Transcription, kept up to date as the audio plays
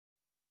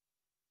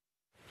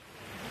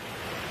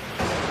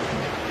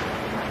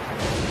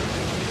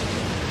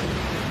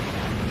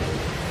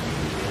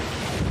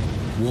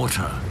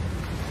water,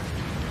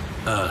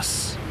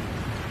 earth,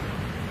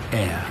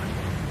 air.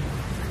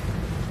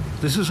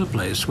 This is a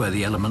place where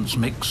the elements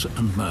mix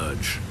and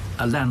merge,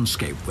 a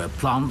landscape where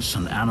plants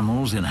and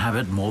animals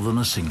inhabit more than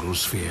a single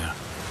sphere.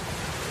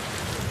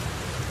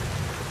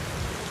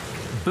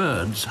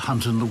 Birds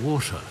hunt in the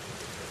water,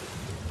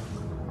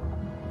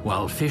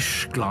 while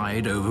fish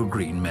glide over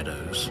green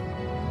meadows.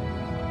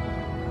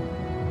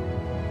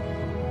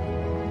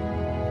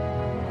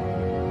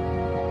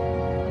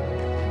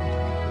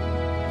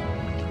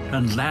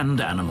 And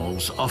land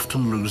animals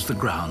often lose the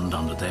ground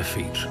under their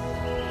feet.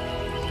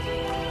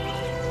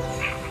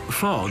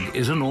 Fog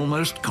is an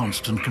almost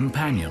constant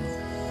companion.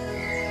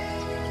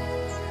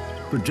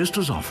 But just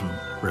as often,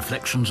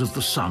 reflections of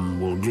the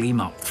sun will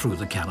gleam up through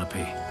the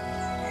canopy.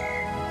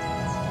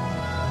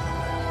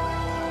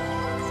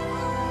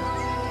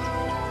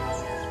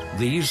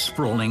 These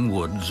sprawling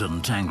woods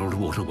and tangled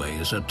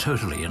waterways are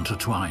totally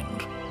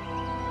intertwined.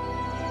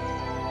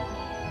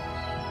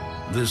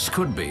 This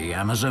could be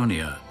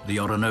Amazonia,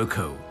 the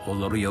Orinoco, or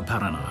the Rio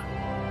Parana.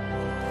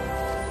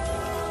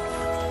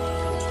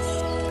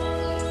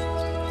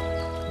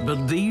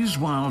 But these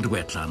wild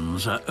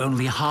wetlands are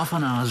only half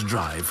an hour's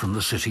drive from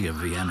the city of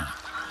Vienna.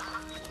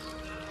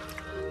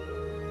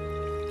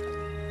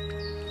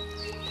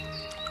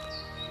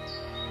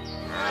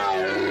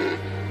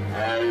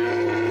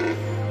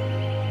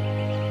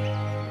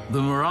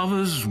 The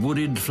Morava's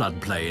wooded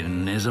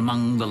floodplain is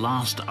among the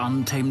last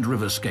untamed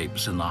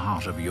riverscapes in the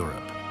heart of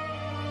Europe.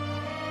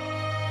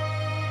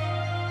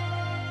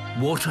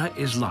 Water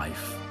is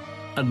life,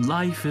 and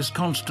life is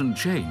constant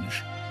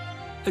change.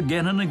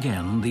 Again and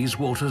again, these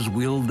waters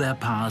wield their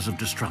powers of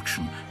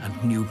destruction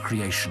and new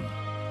creation.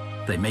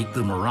 They make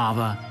the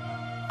Morava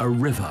a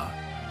river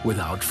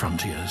without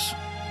frontiers.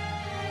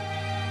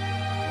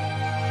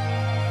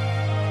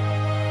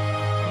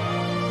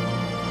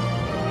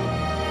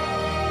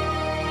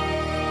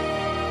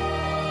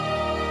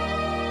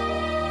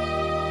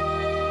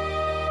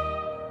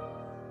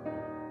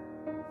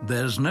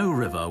 There's no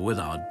river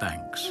without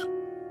banks.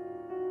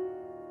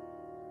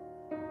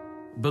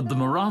 But the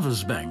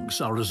Morava's banks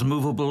are as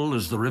movable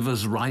as the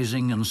river's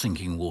rising and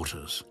sinking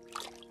waters.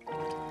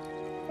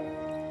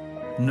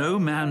 No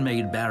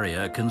man-made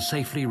barrier can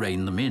safely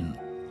rein them in,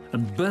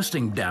 and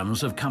bursting dams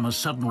have come as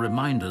sudden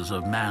reminders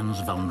of man's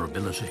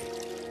vulnerability.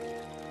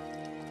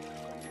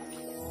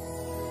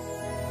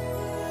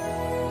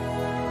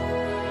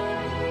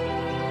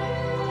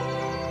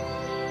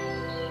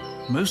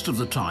 Most of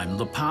the time,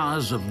 the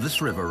powers of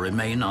this river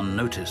remain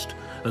unnoticed,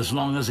 as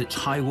long as its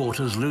high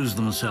waters lose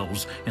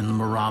themselves in the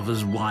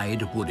Morava's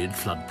wide, wooded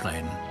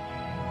floodplain.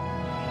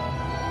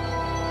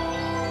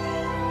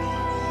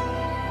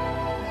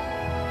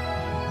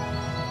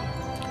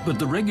 But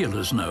the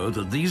regulars know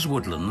that these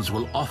woodlands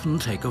will often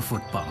take a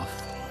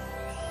footpath.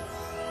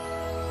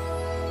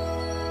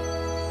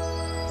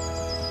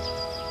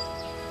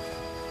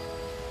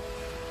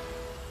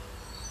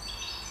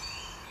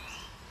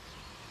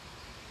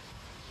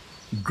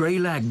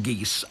 Greylag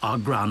geese are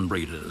ground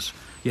breeders,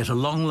 yet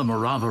along the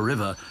Morava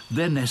River,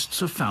 their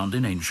nests are found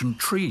in ancient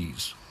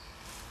trees.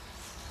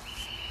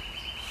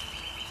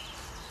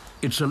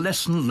 It's a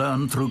lesson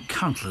learned through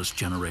countless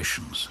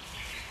generations.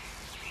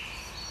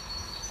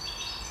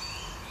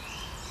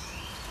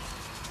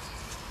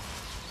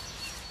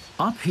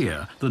 Up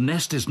here, the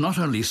nest is not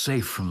only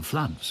safe from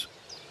floods.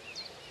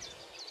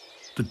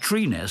 The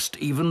tree nest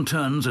even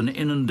turns an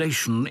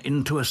inundation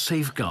into a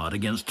safeguard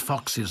against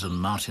foxes and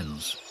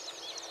martins.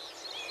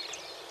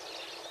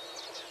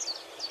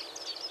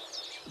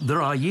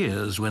 There are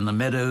years when the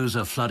meadows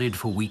are flooded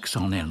for weeks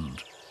on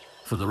end.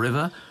 For the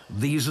river,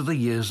 these are the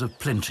years of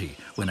plenty,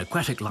 when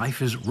aquatic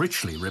life is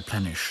richly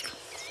replenished.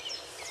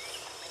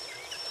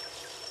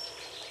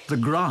 The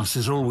grass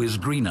is always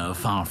greener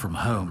far from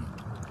home.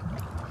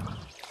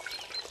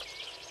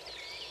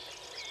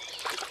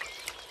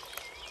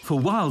 For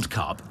wild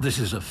carp, this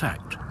is a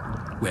fact.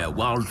 Where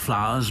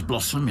wildflowers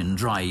blossom in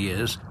dry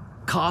years,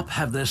 carp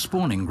have their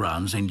spawning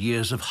grounds in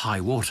years of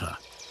high water.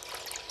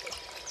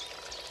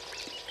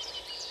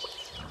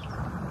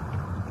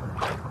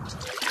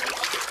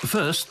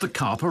 First, the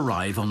carp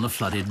arrive on the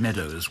flooded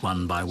meadows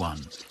one by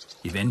one.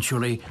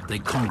 Eventually, they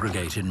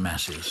congregate in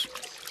masses.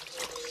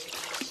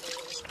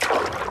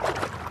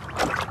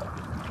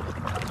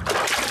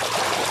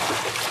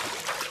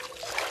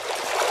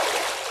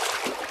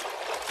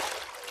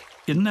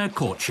 In their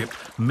courtship,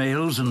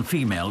 males and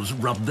females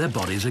rub their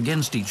bodies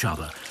against each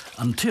other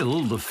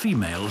until the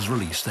females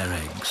release their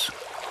eggs.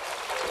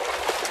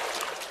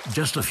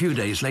 Just a few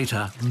days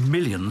later,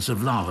 millions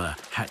of larvae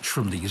hatch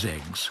from these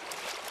eggs.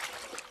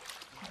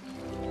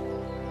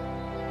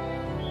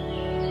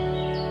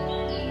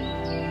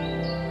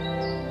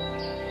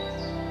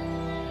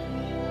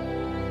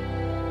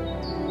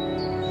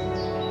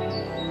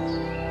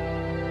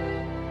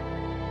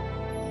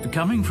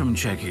 Coming from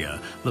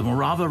Czechia, the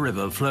Morava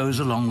River flows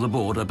along the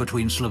border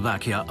between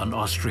Slovakia and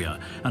Austria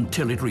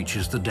until it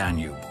reaches the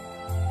Danube.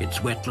 Its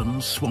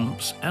wetlands,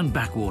 swamps and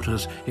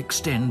backwaters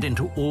extend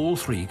into all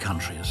three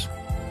countries.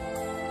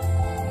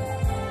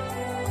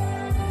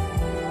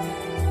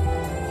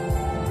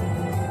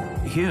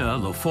 Here,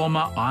 the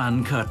former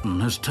Iron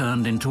Curtain has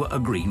turned into a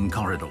green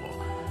corridor.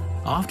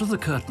 After the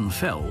curtain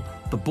fell,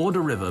 the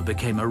border river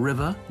became a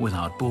river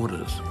without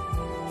borders.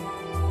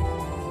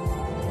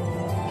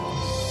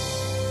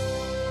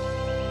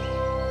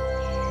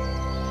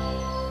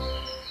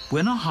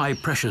 When a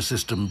high-pressure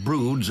system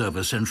broods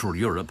over Central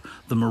Europe,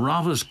 the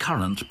Morava's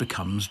current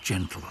becomes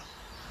gentler.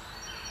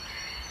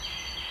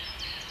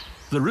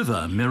 The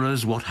river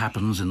mirrors what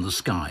happens in the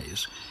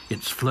skies,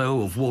 its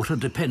flow of water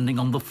depending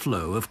on the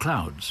flow of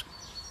clouds.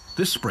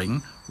 This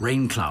spring,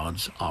 rain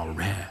clouds are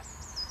rare.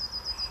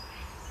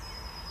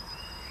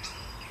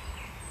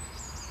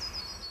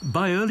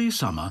 By early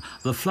summer,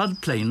 the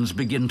floodplains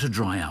begin to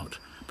dry out,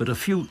 but a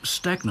few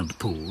stagnant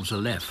pools are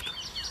left.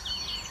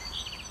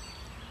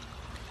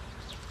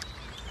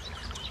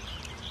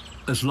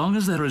 As long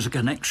as there is a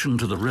connection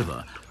to the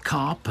river,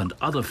 carp and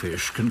other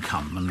fish can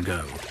come and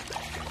go.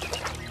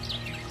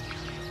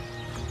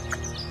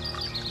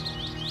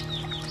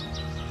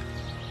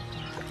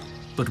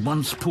 But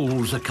once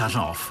pools are cut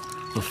off,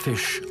 the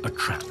fish are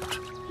trapped.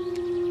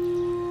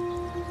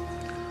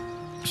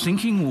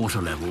 Sinking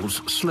water levels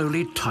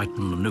slowly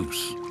tighten the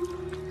noose.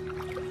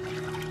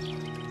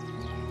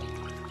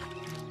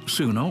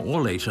 Sooner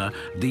or later,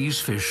 these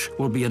fish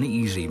will be an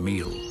easy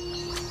meal.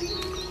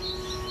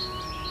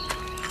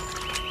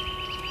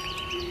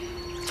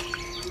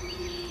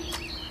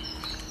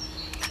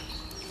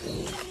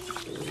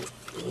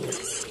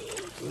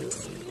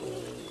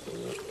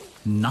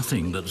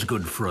 Nothing that's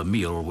good for a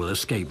meal will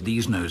escape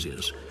these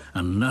noses,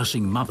 and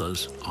nursing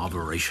mothers are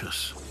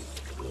voracious.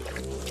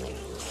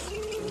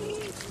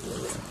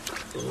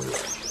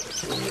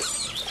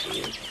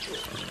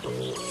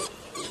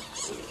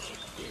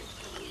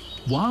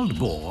 Wild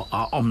boar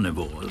are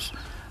omnivores.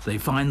 They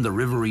find the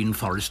riverine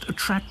forest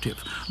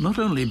attractive, not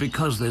only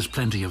because there's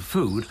plenty of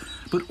food,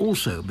 but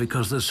also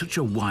because there's such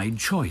a wide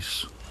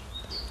choice.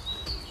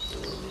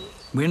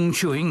 When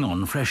chewing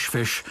on fresh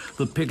fish,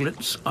 the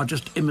piglets are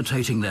just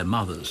imitating their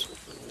mothers.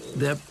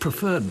 Their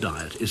preferred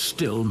diet is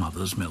still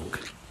mother's milk.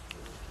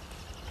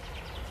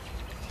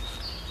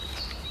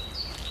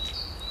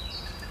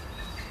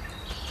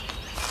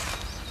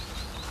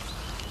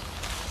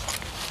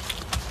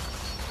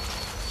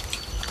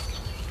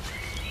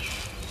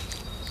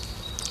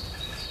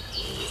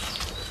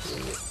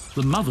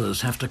 The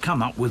mothers have to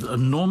come up with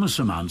enormous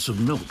amounts of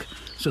milk,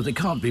 so they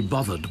can't be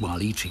bothered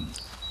while eating.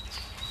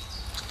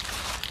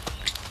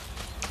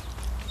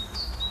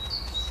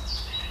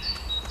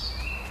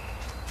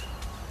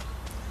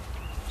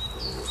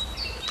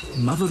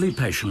 Motherly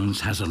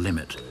patience has a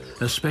limit,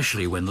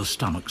 especially when the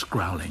stomach's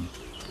growling.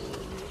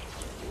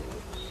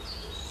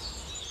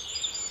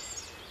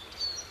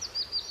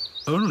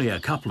 Only a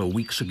couple of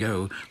weeks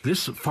ago,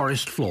 this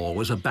forest floor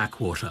was a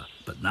backwater,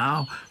 but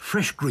now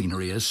fresh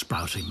greenery is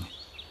sprouting.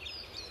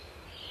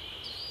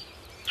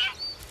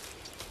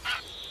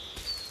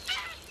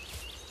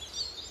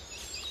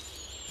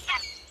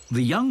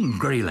 The young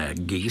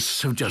greylag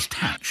geese have just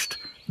hatched.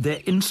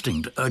 Their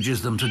instinct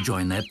urges them to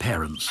join their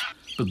parents,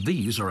 but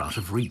these are out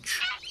of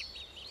reach.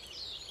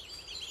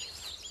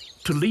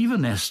 To leave a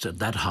nest at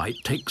that height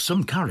takes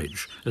some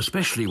courage,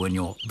 especially when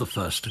you're the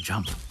first to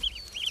jump.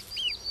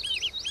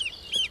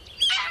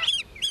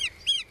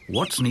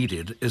 What's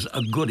needed is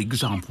a good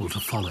example to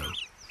follow.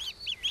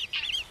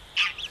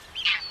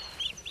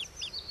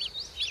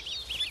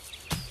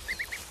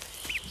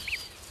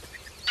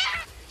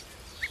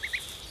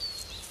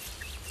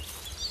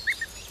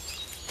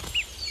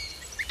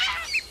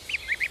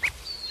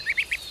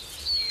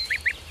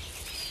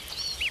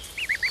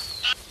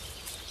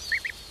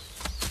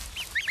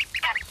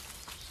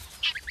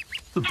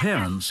 The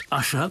parents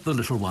usher the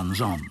little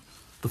ones on.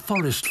 The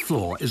forest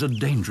floor is a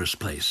dangerous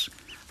place.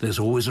 There's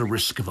always a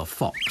risk of a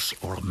fox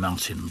or a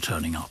mountain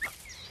turning up.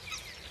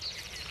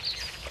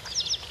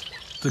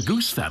 The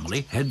goose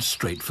family heads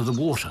straight for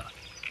the water.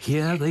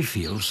 Here they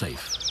feel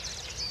safe.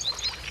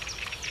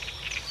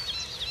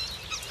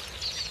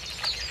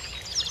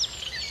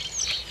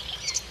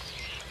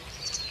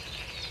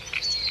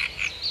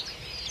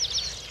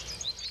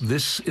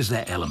 This is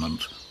their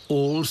element.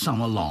 All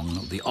summer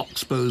long, the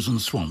oxbows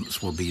and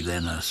swamps will be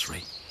their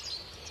nursery.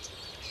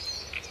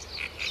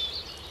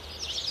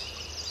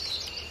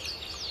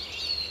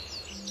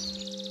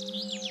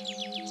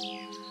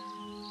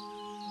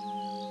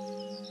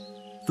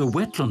 The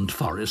wetland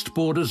forest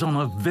borders on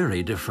a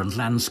very different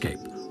landscape,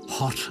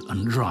 hot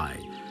and dry,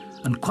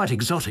 and quite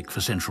exotic for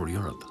Central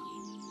Europe.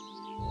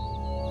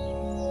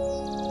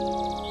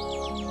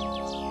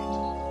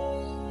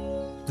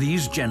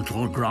 These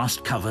gentle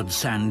grass-covered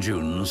sand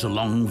dunes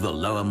along the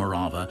lower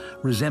Morava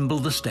resemble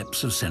the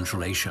steppes of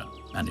Central Asia,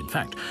 and in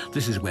fact,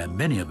 this is where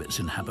many of its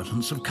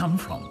inhabitants have come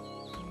from.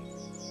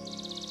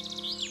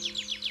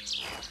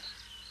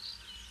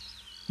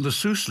 The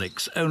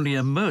Susliks only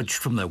emerged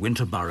from their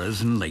winter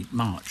burrows in late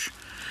March,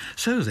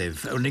 so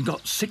they've only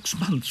got 6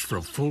 months for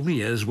a full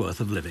year's worth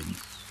of living.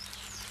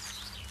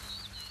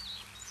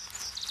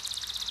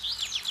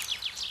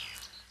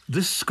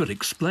 This could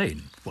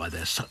explain why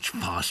they're such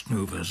fast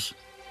movers.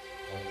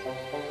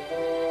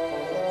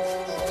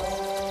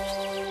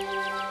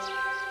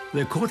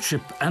 Their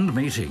courtship and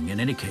mating, in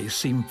any case,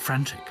 seem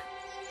frantic.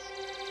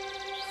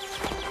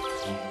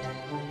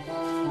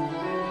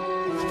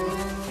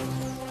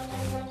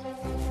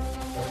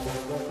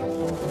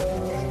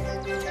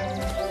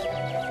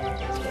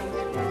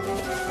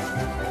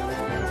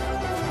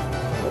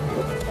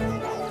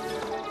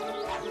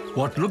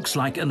 What looks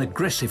like an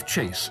aggressive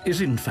chase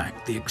is in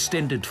fact the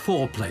extended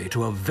foreplay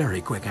to a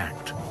very quick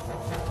act.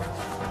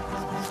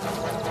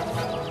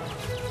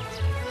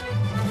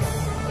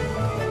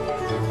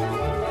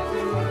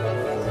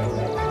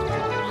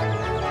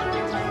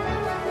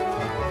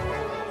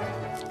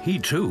 He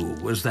too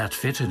was that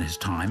fit in his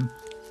time,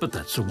 but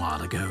that's a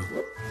while ago.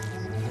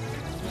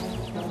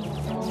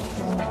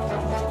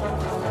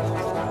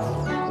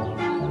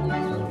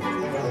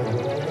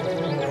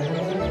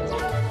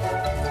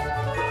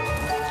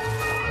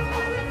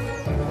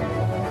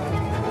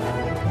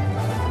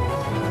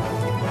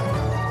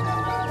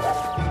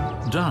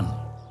 Done.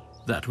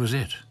 That was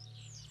it.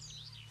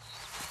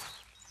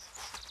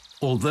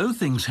 Although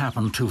things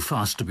happen too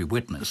fast to be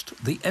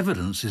witnessed, the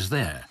evidence is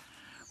there.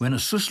 When a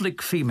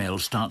Suslik female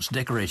starts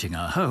decorating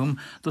her home,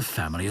 the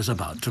family is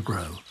about to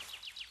grow.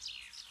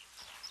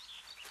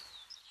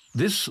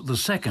 This, the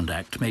second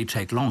act, may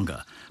take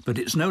longer, but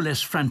it's no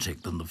less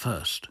frantic than the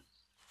first.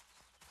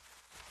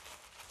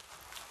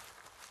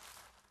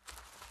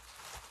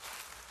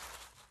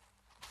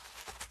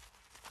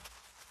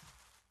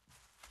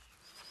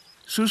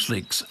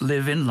 Susliks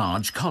live in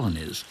large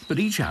colonies, but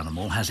each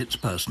animal has its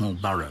personal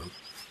burrow.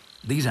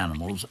 These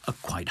animals are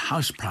quite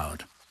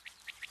house-proud.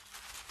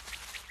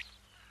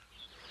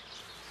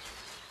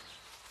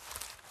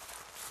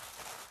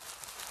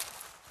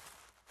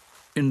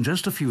 In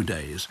just a few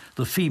days,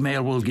 the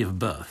female will give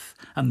birth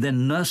and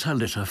then nurse her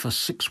litter for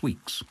 6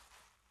 weeks.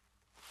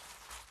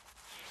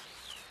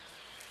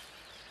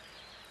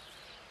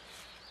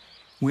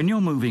 When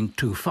you're moving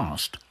too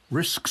fast,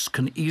 risks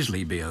can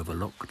easily be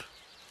overlooked.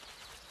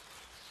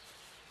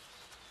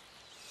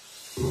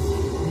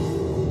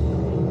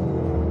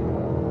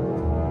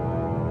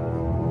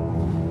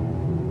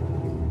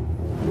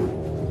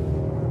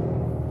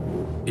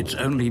 It's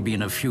only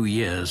been a few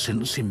years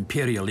since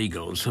imperial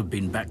eagles have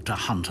been back to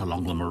hunt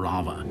along the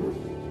Morava,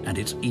 and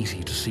it's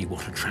easy to see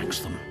what attracts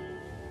them.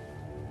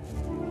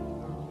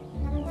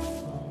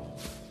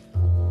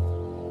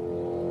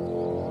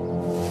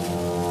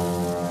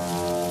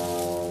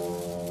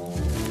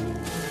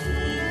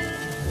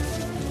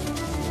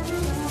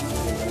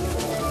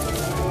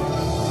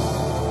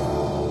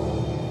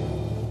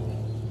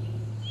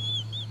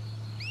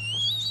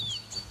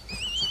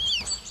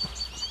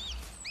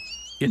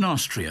 In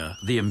Austria,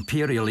 the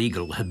imperial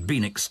eagle had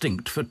been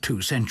extinct for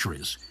 2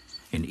 centuries.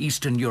 In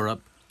Eastern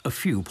Europe, a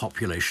few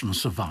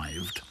populations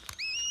survived.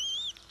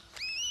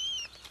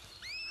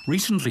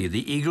 Recently,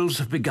 the eagles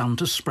have begun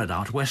to spread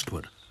out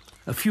westward.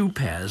 A few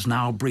pairs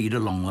now breed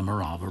along the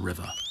Morava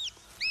River.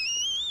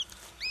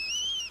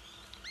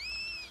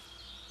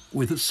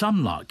 With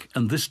some luck,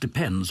 and this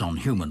depends on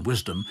human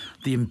wisdom,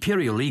 the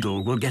imperial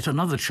eagle will get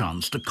another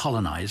chance to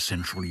colonize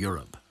Central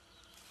Europe.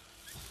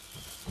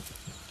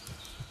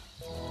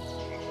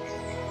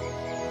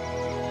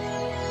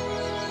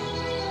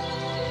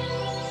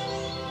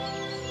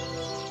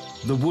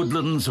 The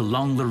woodlands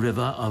along the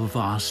river are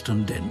vast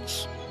and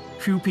dense.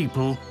 Few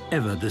people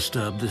ever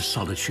disturb this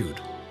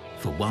solitude.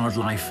 For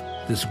wildlife,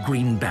 this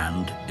green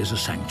band is a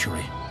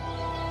sanctuary.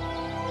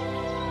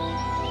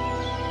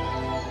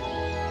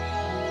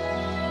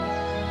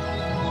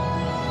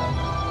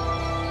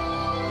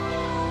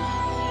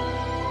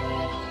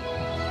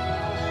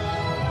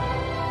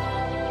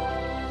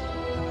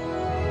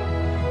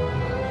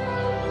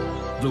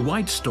 The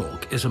white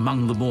stork is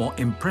among the more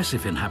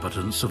impressive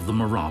inhabitants of the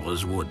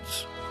Morava's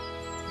woods.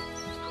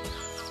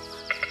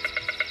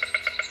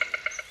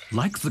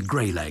 Like the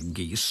grey-lag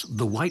geese,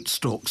 the white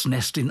storks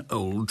nest in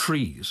old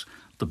trees.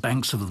 The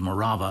banks of the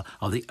Morava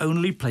are the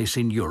only place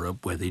in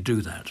Europe where they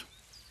do that.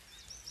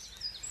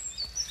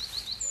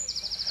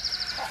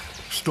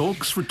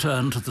 Storks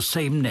return to the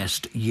same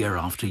nest year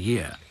after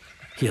year.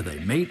 Here they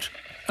mate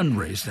and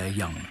raise their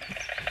young.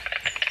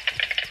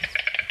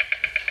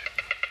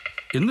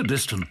 In the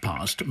distant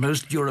past,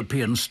 most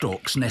European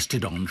storks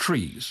nested on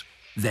trees.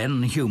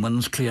 Then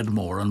humans cleared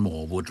more and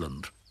more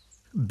woodland.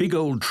 Big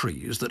old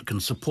trees that can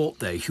support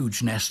their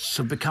huge nests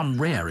have become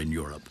rare in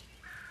Europe.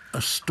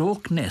 A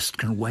stork nest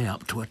can weigh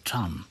up to a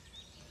ton.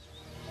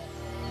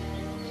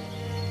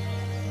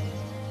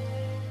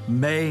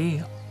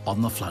 May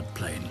on the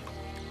floodplain.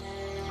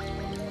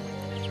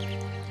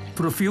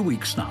 For a few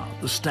weeks now,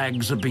 the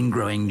stags have been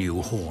growing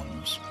new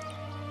horns.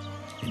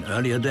 In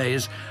earlier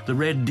days, the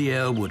red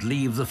deer would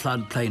leave the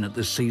floodplain at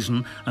this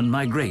season and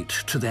migrate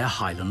to their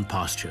highland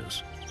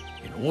pastures.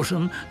 In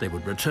autumn, they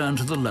would return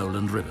to the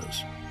lowland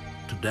rivers.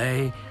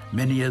 Today,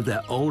 many of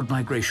their old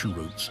migration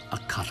routes are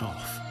cut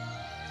off.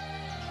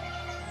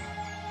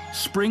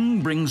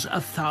 Spring brings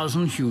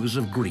 1,000 hues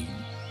of green.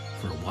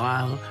 For a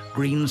while,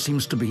 green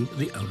seems to be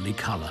the only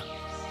colour.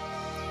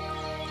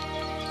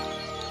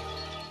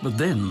 But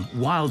then,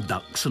 wild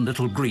ducks and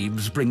little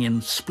grebes bring in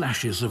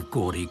splashes of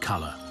gaudy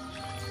colour.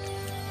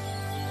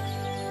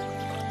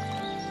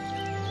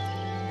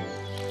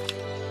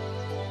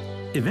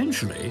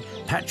 Eventually,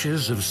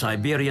 patches of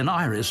Siberian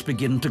iris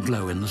begin to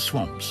glow in the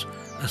swamps,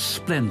 a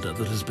splendor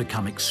that has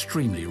become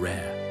extremely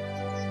rare.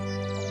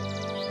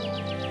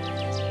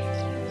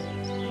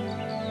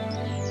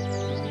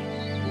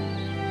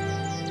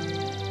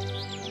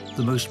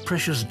 The most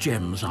precious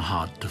gems are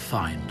hard to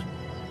find.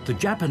 The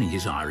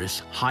Japanese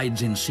iris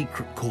hides in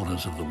secret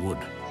corners of the wood.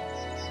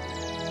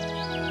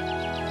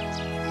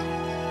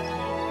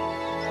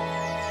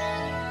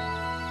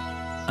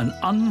 An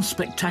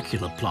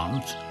unspectacular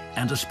plant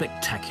and a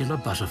spectacular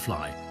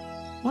butterfly.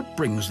 What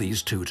brings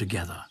these two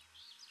together?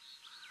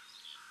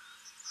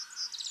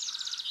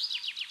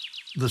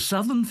 The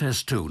southern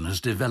festoon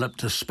has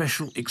developed a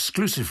special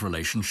exclusive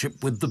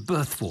relationship with the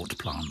birthwort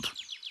plant.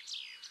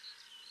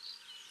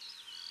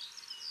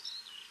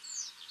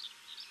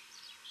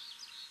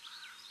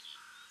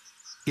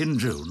 In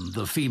June,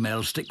 the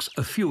female sticks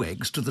a few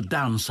eggs to the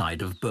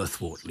downside of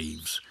birthwort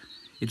leaves.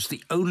 It's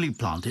the only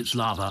plant its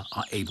larvae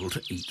are able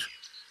to eat.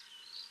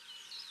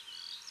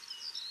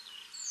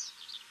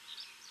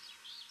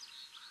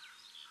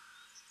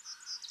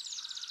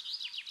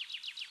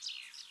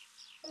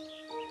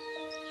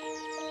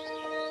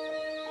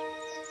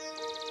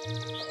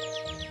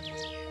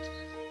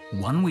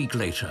 One week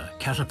later,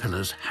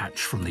 caterpillars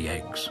hatch from the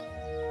eggs.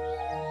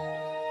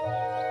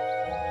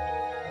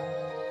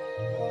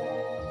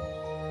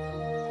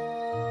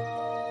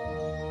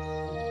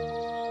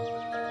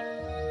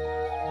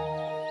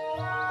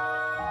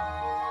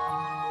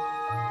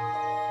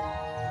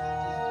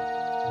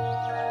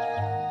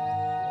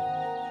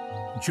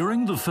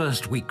 During the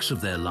first weeks of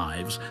their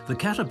lives, the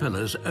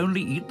caterpillars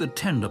only eat the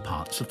tender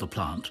parts of the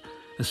plant,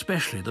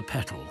 especially the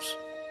petals.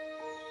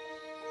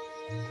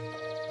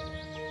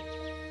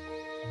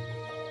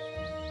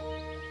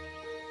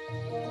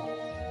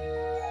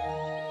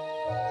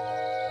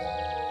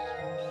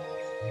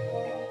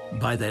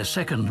 By their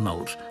second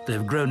molt,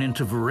 they've grown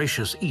into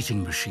voracious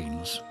eating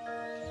machines.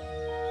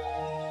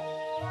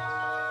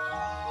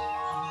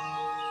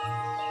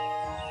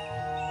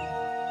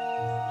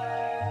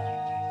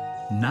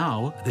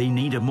 Now they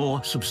need a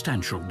more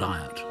substantial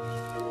diet.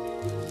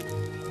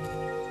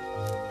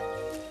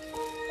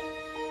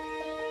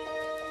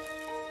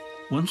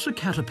 Once a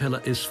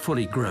caterpillar is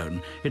fully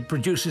grown, it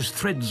produces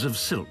threads of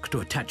silk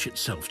to attach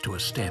itself to a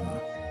stem.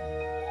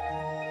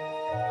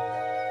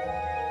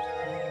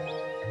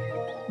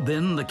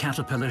 Then the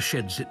caterpillar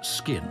sheds its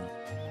skin.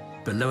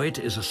 Below it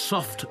is a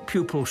soft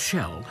pupal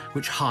shell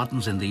which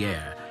hardens in the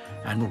air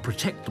and will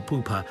protect the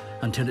pupa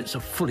until it's a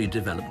fully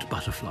developed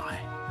butterfly.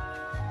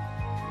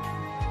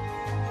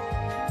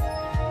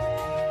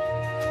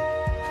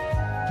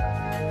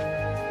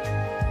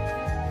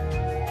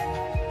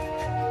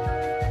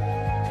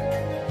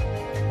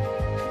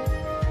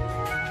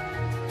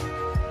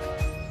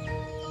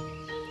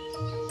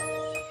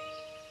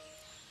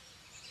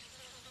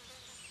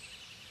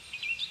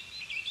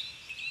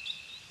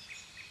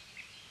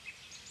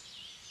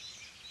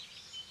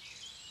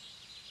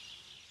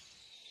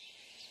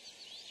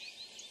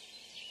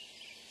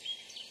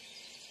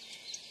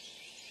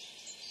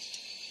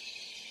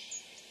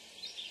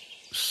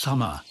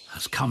 Summer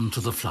has come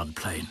to the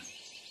floodplain.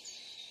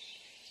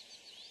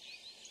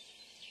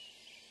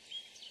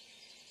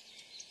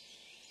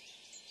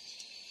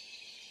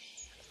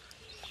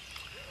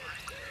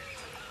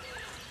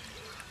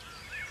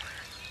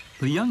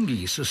 The young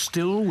geese are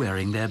still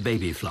wearing their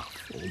baby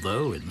fluff,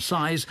 although in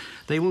size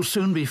they will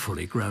soon be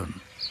fully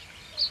grown.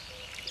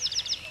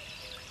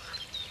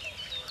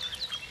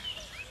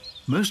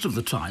 Most of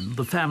the time,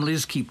 the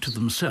families keep to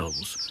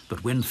themselves,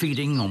 but when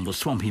feeding on the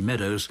swampy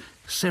meadows,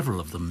 several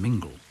of them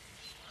mingle.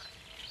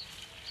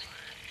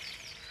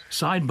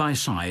 Side by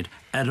side,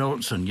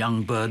 adults and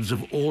young birds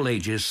of all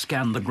ages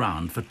scan the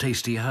ground for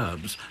tasty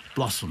herbs,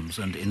 blossoms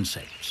and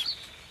insects.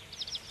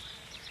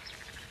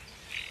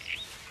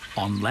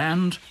 On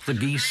land, the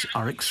geese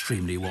are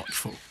extremely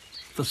watchful.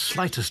 The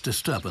slightest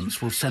disturbance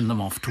will send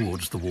them off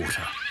towards the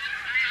water.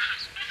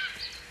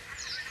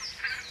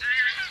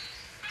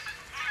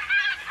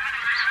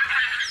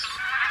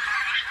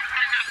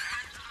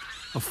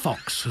 A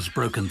fox has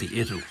broken the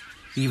idyll,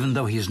 even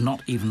though he is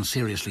not even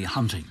seriously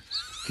hunting.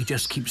 He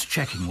just keeps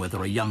checking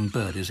whether a young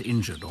bird is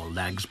injured or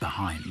lags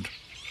behind.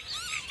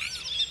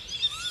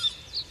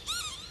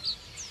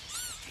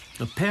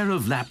 A pair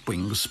of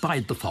lapwings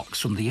spied the fox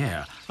from the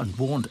air and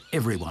warned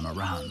everyone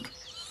around.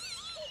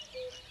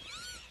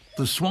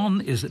 The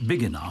swan is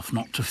big enough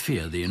not to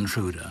fear the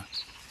intruder.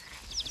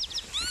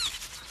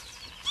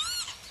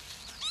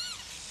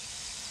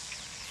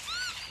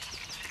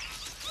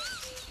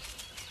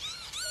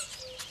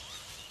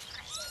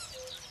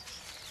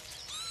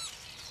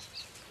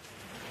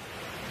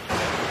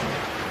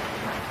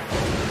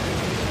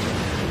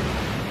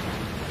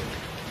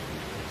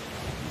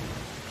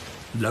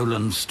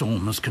 Lowland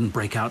storms can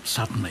break out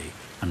suddenly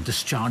and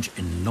discharge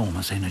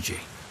enormous energy.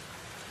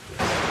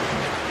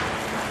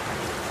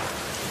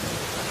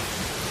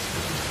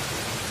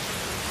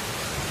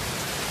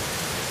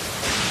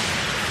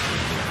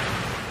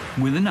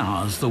 Within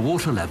hours, the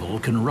water level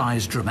can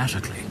rise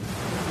dramatically.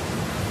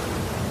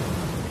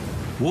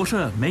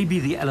 Water may be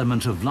the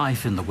element of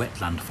life in the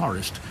wetland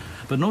forest,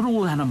 but not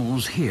all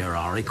animals here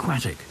are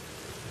aquatic.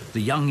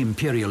 The young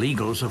imperial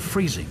eagles are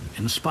freezing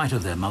in spite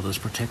of their mother's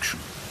protection.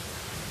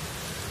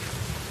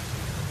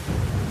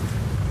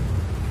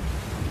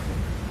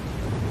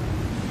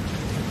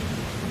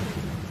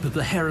 But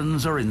the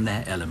herons are in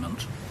their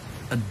element.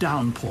 A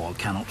downpour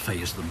cannot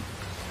faze them.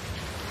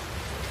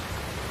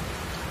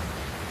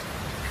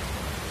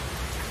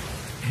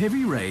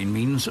 Heavy rain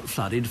means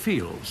flooded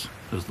fields.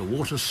 As the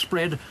waters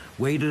spread,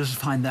 waders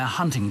find their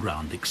hunting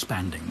ground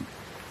expanding.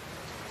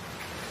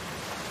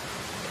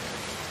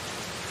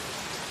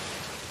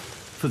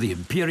 For the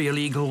imperial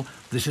eagle,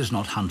 this is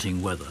not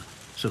hunting weather,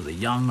 so the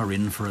young are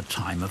in for a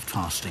time of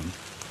fasting.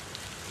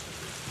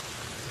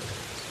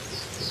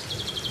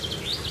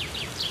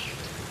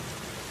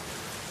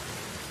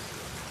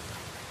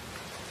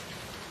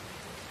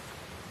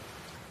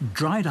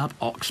 Dried up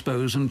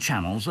oxbows and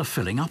channels are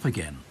filling up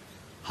again.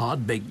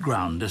 Hard-baked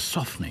ground is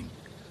softening.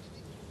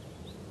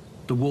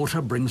 The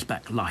water brings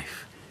back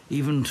life,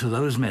 even to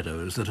those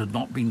meadows that had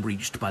not been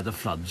reached by the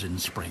floods in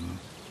spring.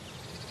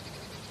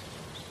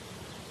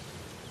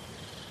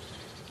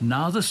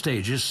 Now the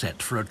stage is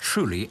set for a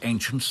truly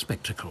ancient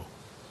spectacle.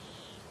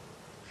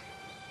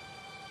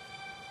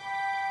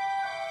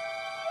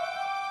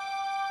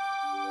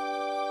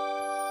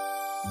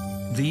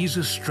 These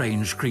are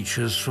strange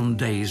creatures from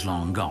days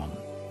long gone.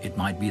 It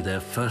might be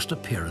their first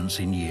appearance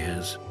in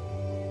years.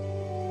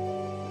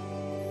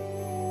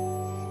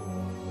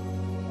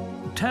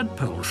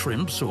 Tadpole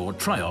shrimps, or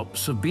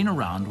triops, have been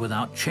around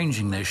without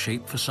changing their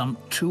shape for some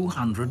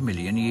 200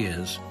 million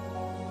years.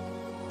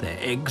 Their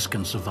eggs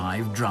can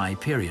survive dry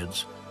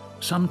periods,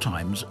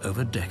 sometimes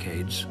over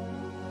decades.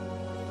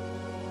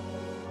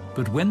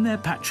 But when their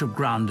patch of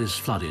ground is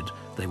flooded,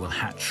 they will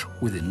hatch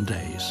within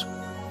days.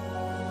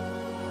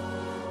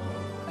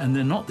 And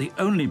they're not the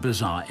only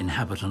bizarre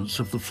inhabitants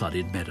of the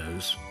flooded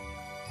meadows.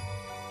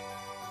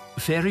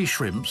 Fairy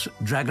shrimps,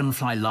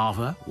 dragonfly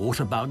larvae,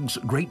 water bugs,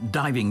 great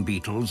diving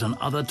beetles and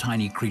other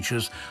tiny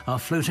creatures are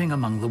floating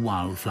among the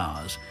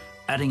wildflowers,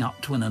 adding up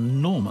to an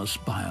enormous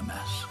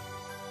biomass.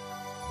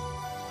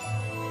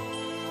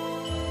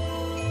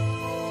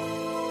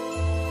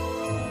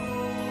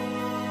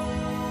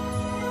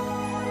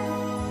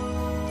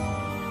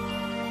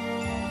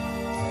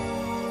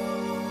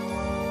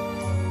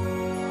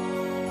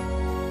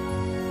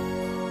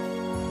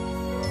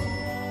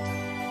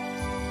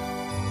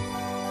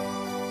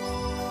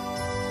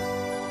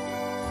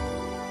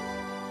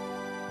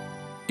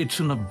 It's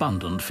an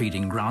abundant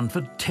feeding ground for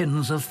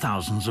tens of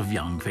thousands of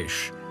young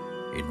fish.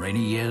 In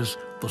rainy years,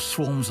 the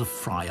swarms of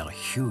fry are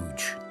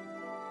huge.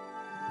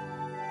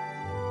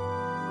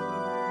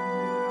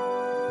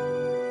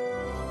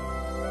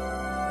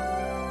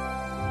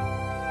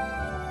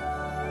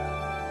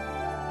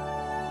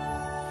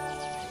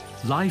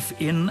 Life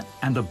in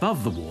and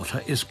above the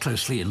water is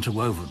closely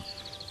interwoven.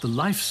 The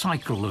life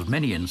cycle of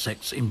many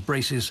insects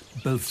embraces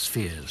both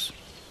spheres.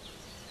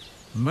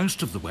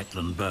 Most of the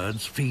wetland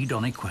birds feed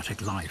on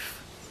aquatic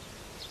life.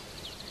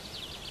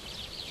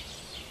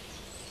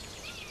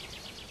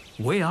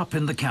 Way up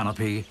in the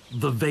canopy,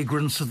 the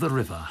vagrants of the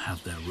river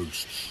have their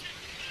roosts.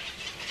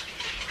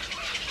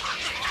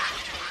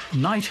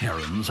 Night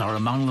herons are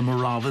among the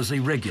Morava's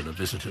irregular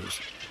visitors.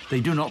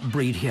 They do not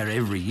breed here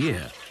every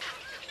year.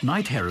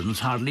 Night herons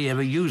hardly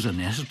ever use a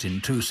nest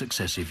in 2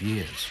 successive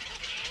years.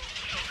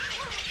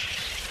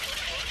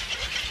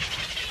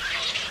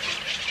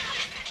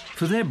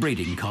 For their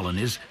breeding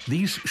colonies,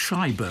 these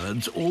shy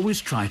birds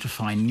always try to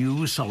find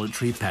new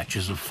solitary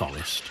patches of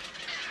forest.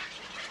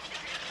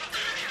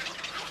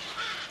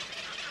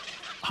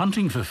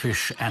 Hunting for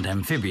fish and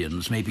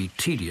amphibians may be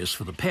tedious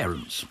for the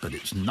parents, but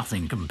it's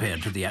nothing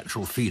compared to the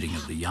actual feeding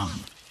of the young.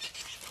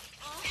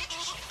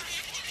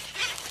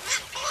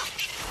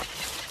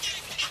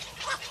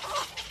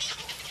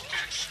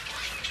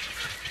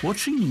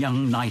 Watching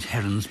young night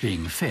herons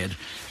being fed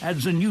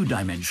adds a new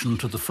dimension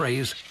to the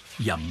phrase,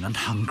 young and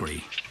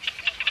hungry.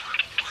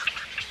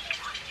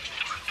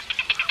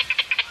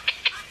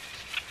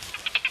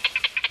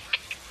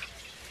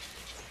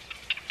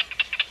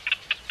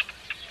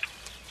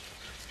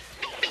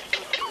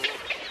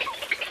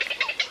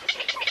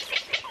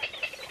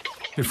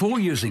 Before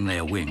using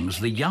their wings,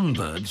 the young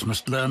birds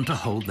must learn to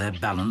hold their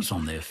balance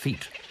on their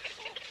feet.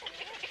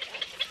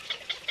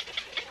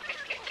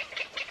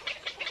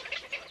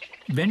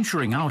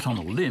 Venturing out on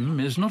a limb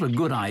is not a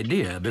good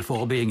idea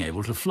before being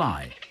able to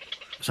fly.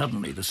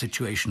 Suddenly, the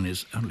situation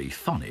is only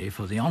funny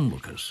for the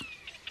onlookers.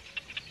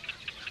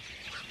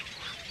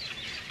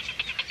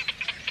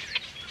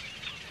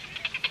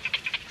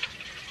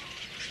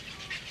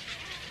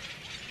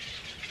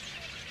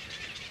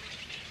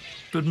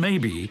 But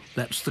maybe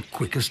that's the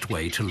quickest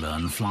way to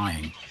learn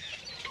flying.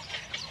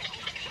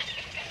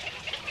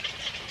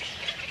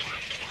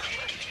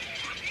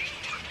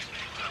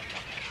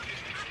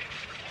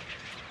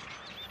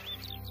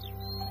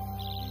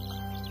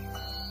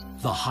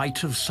 The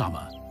height of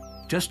summer.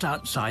 Just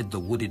outside the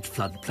wooded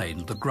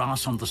floodplain, the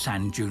grass on the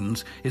sand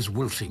dunes is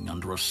wilting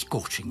under a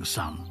scorching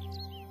sun.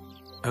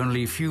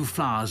 Only few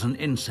flowers and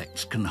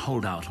insects can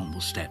hold out on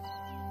the steppe.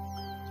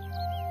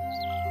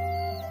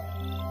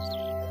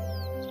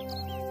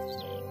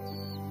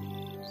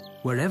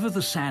 Wherever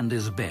the sand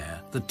is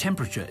bare, the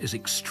temperature is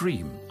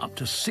extreme, up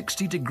to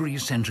 60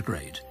 degrees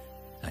centigrade,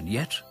 and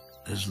yet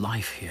there's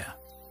life here.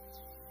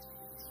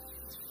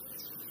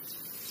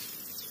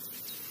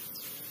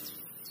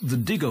 The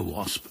digger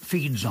wasp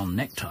feeds on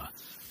nectar,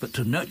 but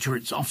to nurture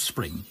its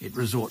offspring, it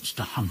resorts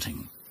to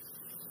hunting.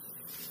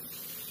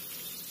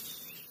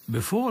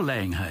 Before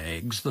laying her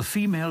eggs, the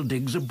female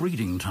digs a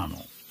breeding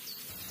tunnel.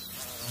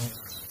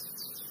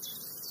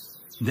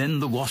 Then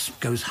the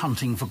wasp goes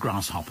hunting for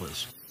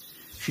grasshoppers.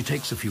 She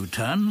takes a few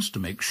turns to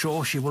make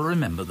sure she will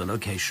remember the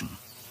location.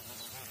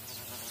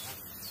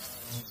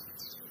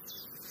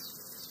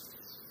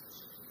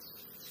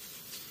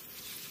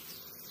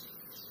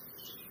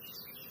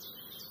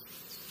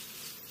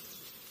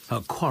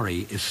 Her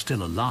quarry is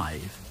still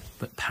alive,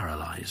 but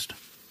paralyzed.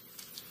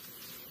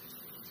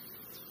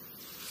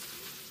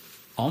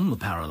 On the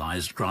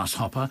paralyzed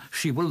grasshopper,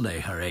 she will lay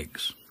her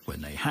eggs.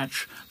 When they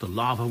hatch, the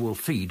larvae will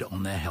feed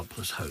on their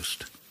helpless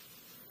host.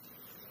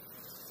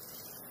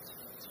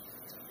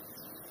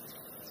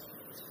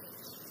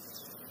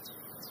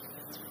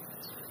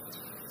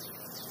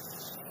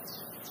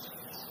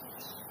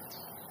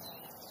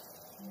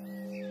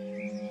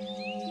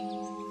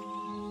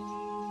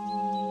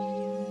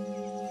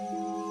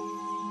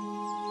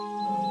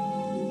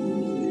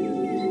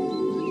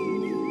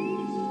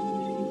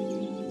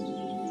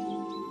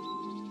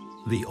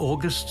 The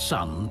August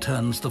sun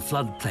turns the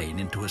floodplain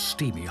into a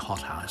steamy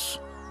hothouse.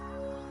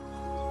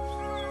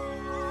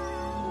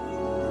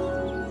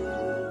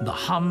 The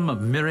hum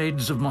of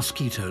myriads of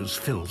mosquitoes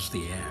fills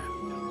the air.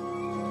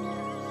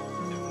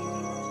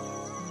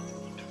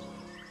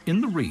 In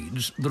the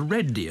reeds, the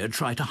red deer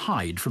try to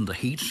hide from the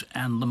heat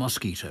and the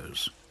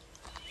mosquitoes.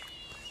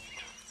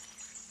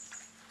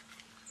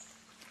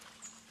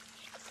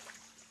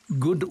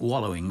 Good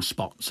wallowing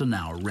spots are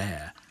now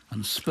rare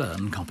and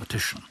spurn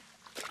competition.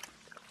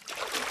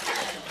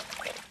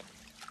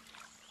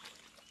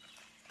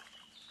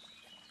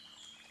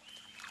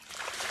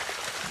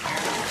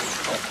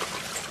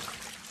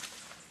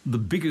 The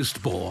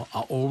biggest boar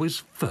are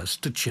always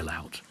first to chill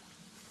out.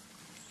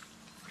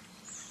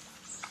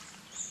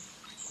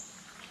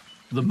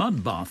 The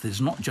mud bath is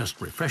not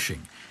just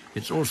refreshing,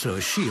 it's also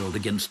a shield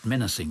against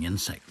menacing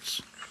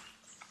insects.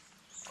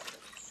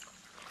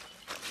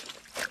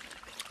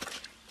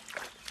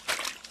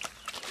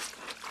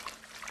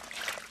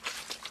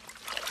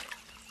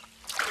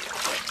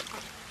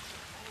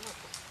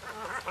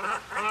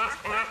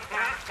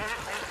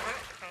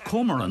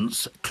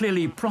 Cormorants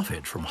clearly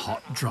profit from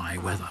hot, dry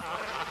weather.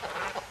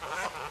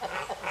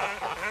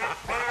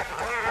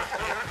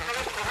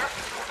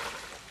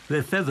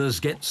 Their feathers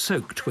get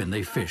soaked when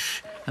they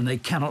fish, and they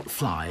cannot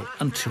fly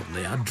until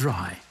they are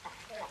dry.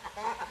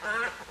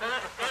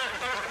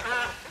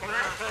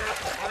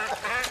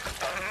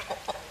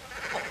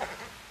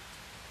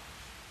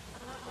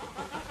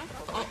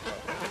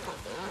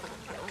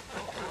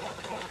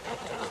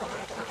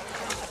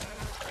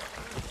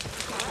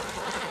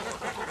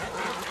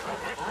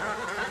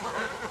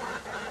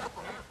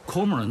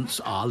 Cormorants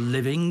are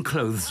living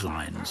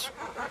clotheslines.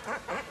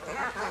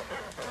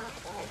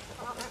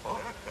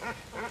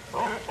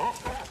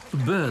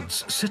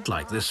 Birds sit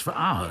like this for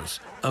hours,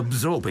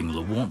 absorbing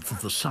the warmth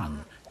of the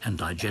sun and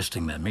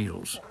digesting their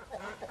meals.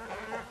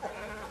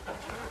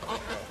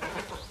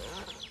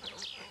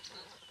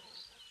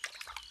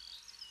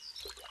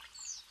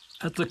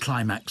 At the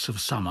climax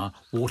of summer,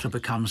 water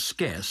becomes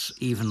scarce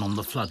even on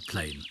the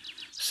floodplain.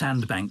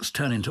 Sandbanks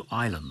turn into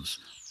islands,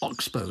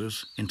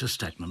 oxbows into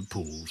stagnant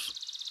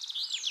pools.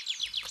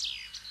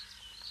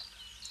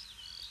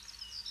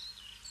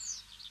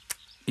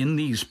 In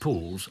these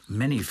pools,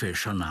 many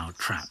fish are now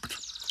trapped.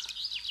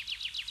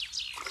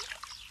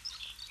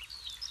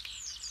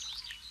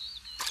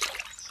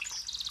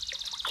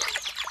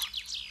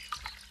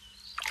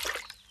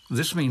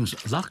 This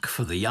means luck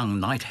for the young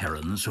night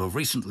herons who have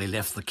recently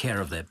left the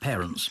care of their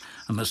parents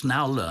and must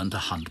now learn to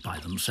hunt by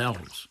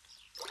themselves.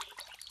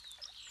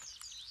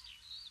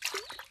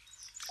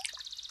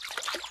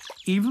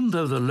 Even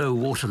though the low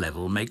water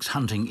level makes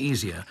hunting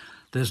easier,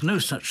 there's no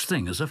such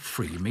thing as a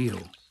free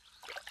meal.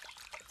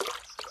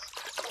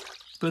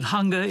 But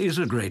hunger is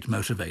a great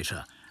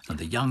motivator, and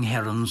the young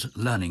heron's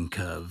learning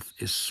curve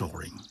is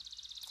soaring.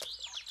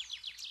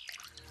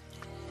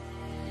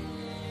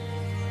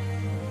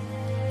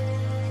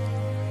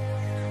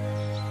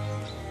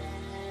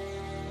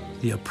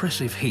 The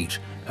oppressive heat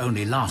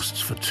only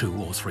lasts for 2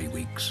 or 3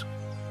 weeks.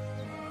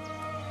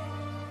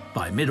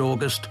 By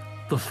mid-August,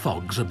 the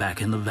fogs are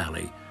back in the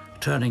valley,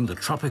 turning the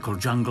tropical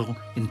jungle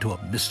into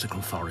a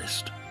mystical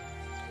forest.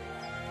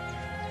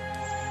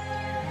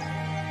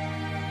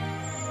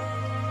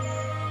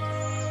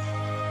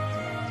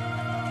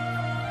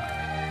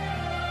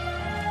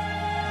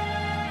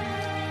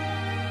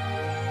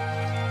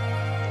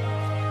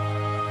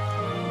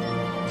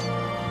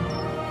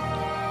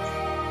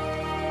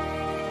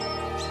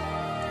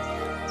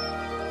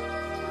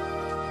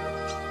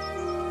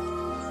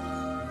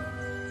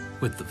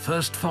 With the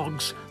first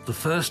fogs, the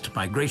first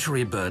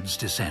migratory birds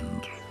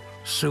descend.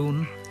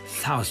 Soon,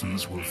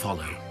 thousands will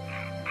follow.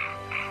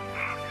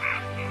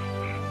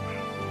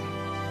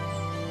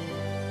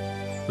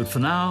 But for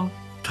now,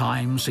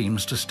 time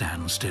seems to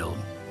stand still.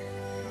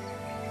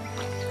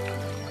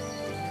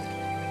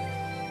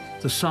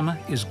 The summer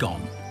is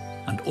gone,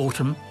 and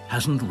autumn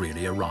hasn't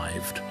really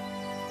arrived.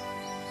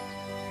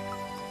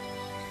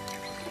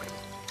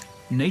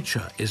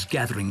 Nature is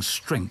gathering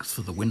strength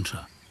for the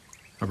winter.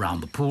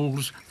 Around the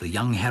pools, the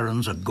young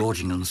herons are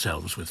gorging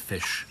themselves with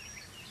fish.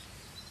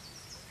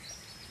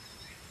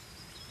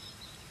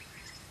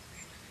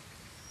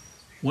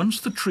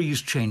 Once the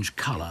trees change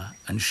colour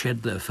and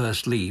shed their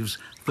first leaves,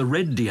 the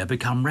red deer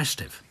become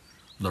restive.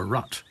 The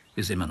rut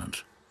is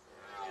imminent.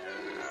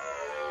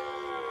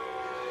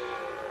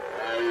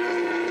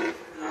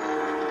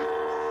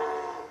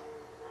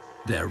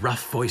 Their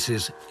rough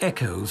voices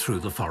echo through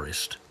the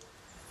forest.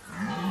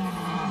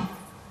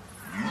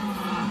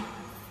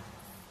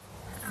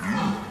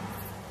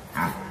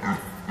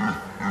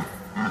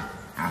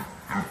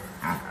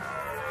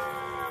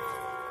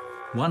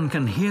 One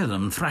can hear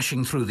them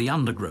thrashing through the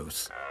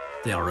undergrowth.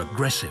 They are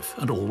aggressive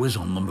and always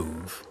on the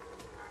move.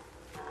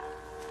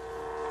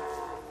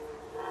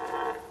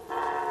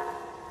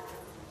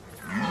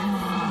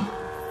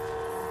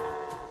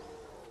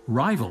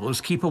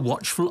 Rivals keep a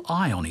watchful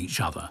eye on each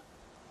other.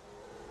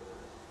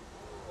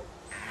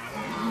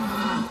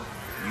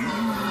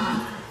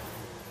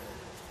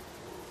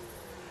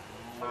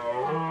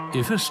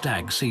 If a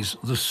stag sees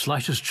the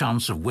slightest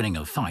chance of winning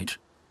a fight,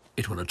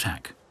 it will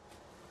attack.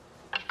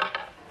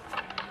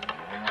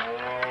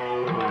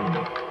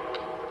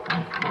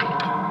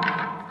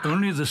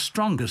 Only the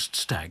strongest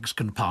stags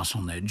can pass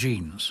on their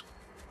genes.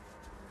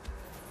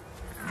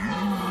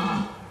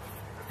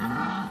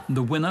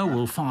 The winner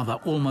will father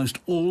almost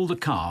all the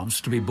calves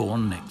to be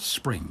born next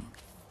spring.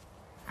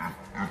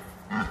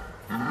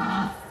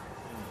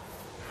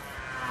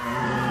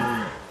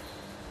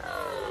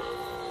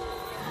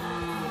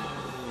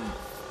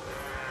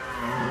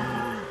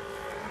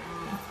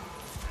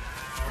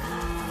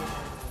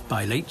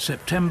 By late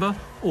September,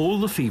 all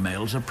the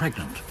females are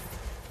pregnant.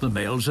 The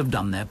males have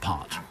done their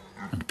part,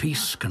 and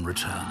peace can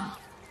return.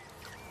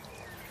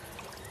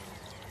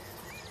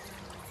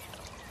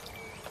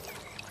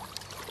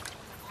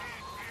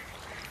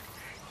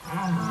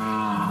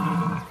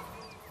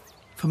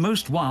 For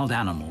most wild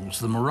animals,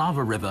 the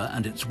Morava River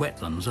and its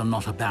wetlands are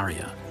not a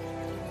barrier.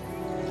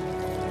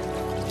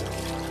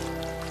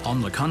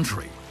 On the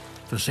contrary,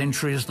 for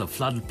centuries the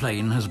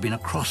floodplain has been a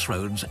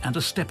crossroads and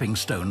a stepping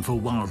stone for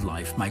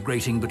wildlife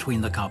migrating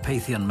between the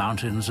Carpathian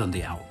mountains and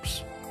the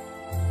Alps.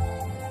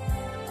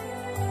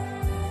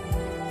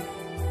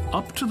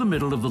 Up to the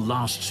middle of the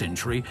last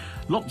century,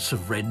 lots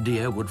of red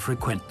deer would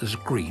frequent this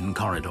green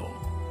corridor.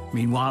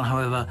 Meanwhile,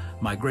 however,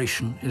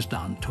 migration is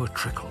down to a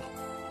trickle.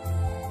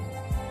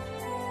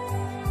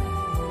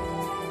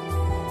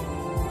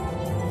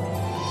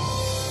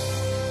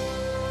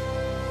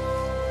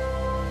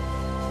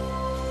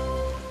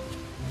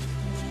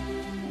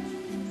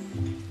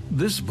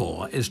 This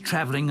boar is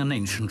travelling an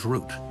ancient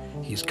route.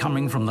 He's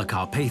coming from the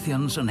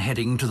Carpathians and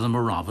heading to the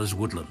Morava's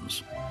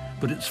woodlands.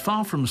 But it's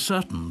far from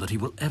certain that he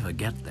will ever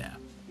get there.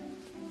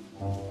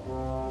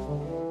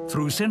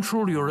 Through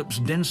Central Europe's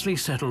densely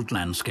settled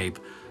landscape,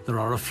 there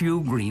are a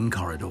few green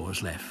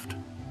corridors left.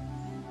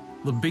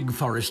 The big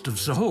forest of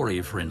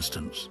Sahori, for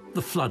instance,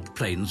 the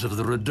floodplains of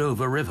the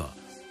Radova River,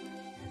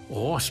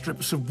 or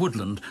strips of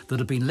woodland that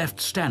have been left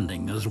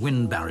standing as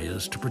wind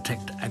barriers to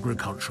protect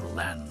agricultural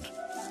land.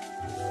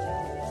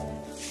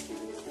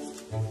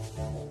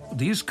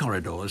 These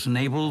corridors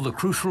enable the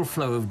crucial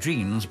flow of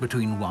genes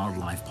between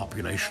wildlife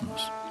populations.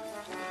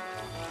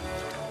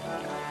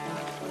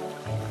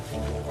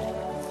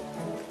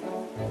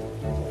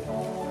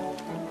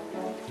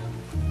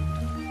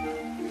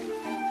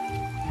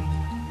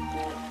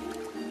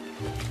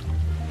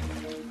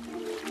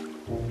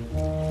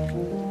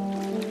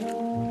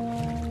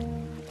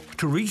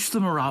 To reach the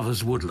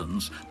Morava's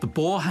woodlands, the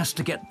boar has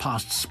to get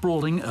past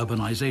sprawling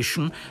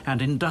urbanization and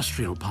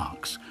industrial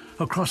parks,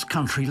 across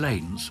country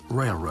lanes,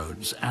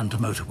 railroads and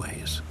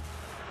motorways.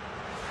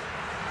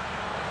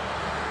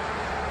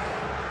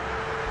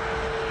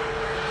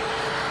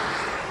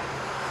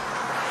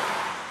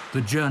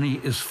 The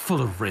journey is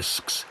full of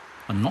risks,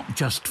 and not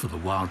just for the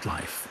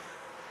wildlife.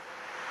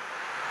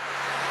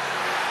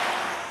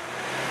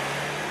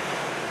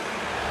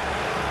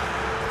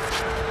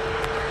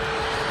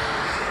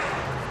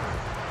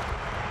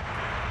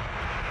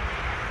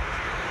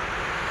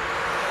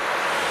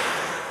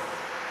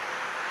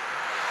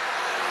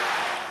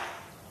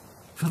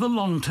 For the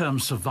long-term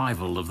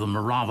survival of the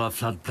Morava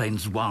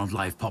floodplain's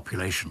wildlife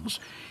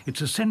populations,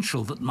 it's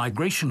essential that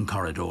migration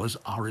corridors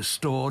are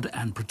restored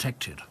and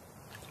protected.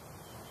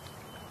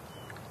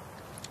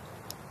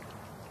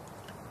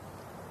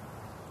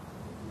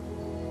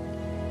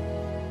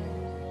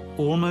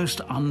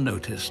 Almost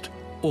unnoticed,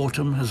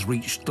 autumn has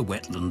reached the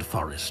wetland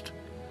forest.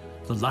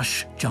 The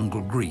lush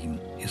jungle green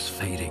is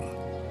fading.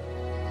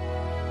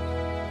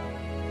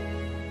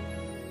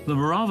 The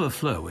Morava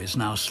flow is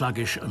now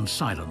sluggish and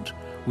silent,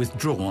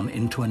 withdrawn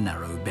into a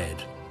narrow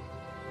bed.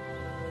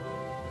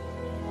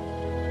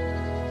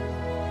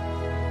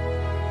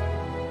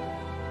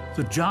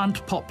 The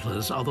giant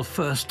poplars are the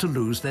first to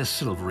lose their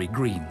silvery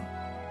green.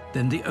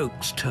 Then the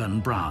oaks turn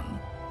brown.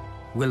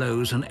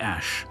 Willows and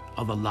ash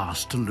are the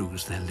last to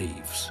lose their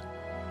leaves.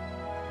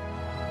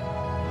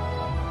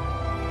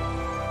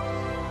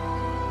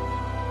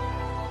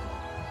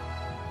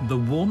 The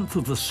warmth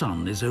of the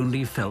sun is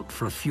only felt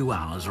for a few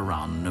hours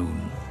around noon.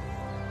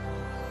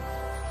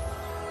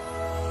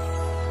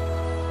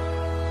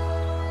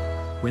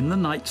 When the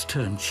nights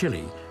turn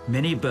chilly,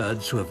 many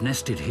birds who have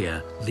nested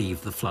here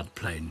leave the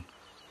floodplain.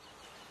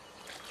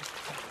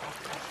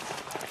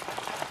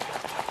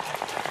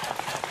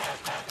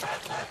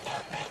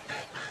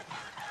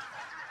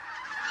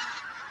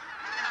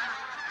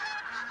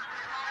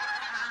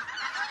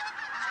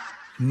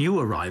 New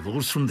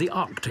arrivals from the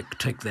Arctic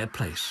take their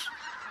place.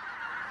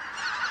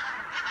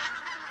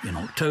 In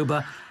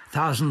October,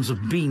 thousands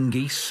of bean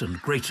geese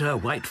and greater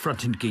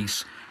white-fronted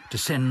geese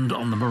descend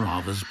on the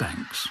Morava's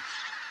banks.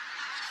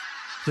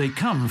 They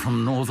come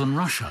from northern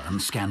Russia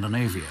and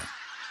Scandinavia.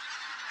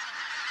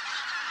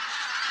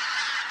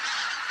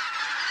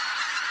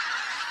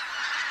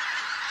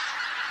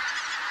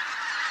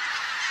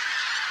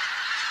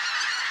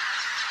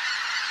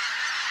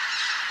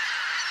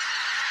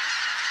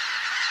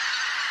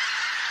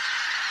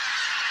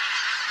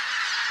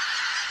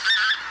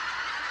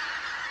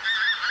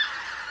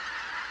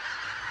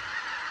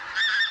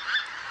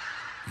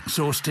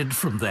 Exhausted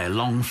from their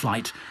long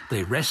flight,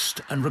 they rest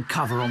and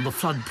recover on the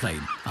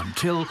floodplain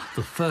until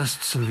the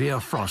first severe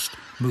frost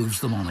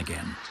moves them on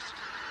again.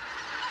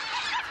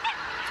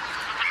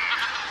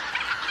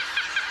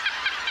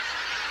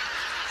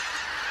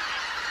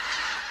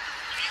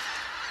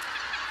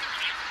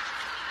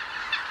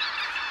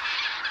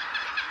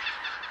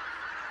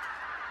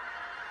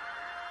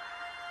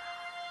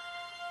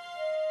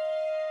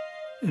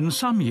 In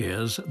some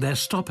years, their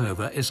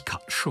stopover is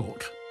cut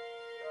short.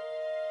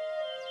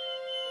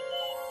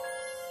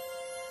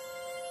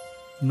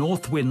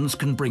 North winds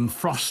can bring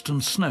frost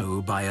and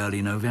snow by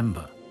early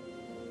November.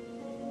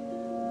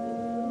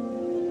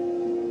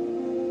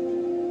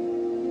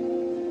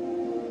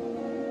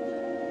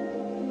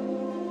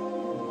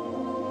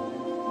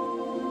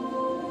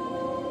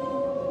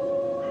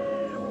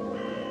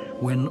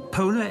 When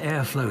polar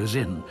air flows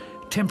in,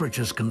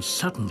 temperatures can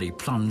suddenly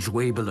plunge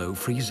way below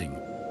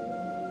freezing.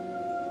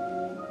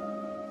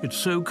 It's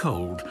so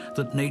cold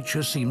that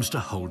nature seems to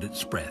hold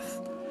its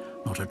breath.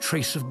 Not a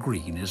trace of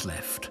green is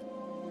left.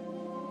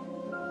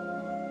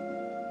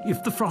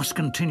 If the frost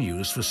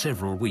continues for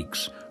several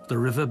weeks, the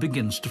river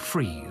begins to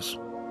freeze.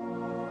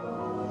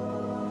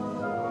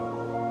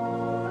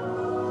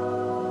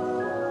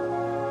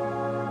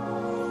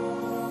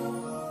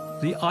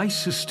 The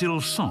ice is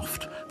still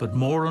soft, but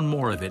more and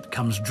more of it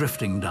comes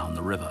drifting down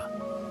the river.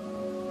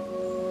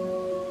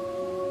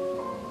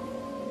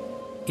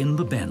 In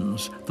the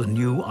bends, the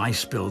new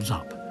ice builds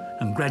up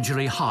and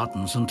gradually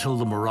hardens until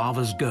the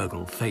Morava's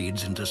gurgle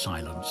fades into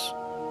silence.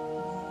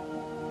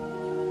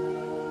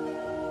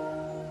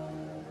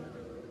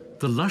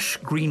 The lush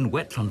green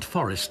wetland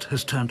forest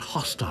has turned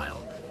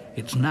hostile.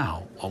 It's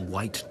now a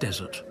white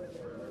desert.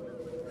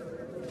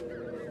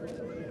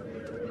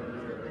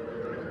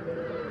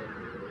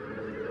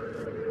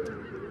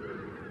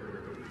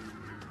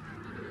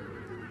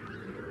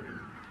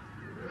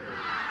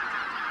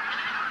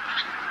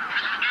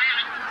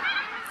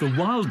 The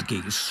wild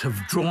geese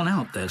have drawn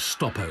out their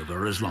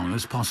stopover as long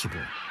as possible.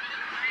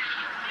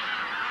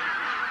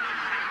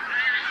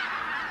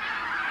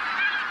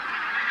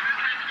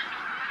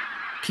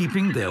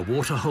 Keeping their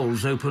water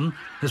holes open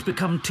has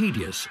become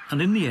tedious,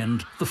 and in the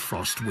end, the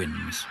frost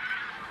wins.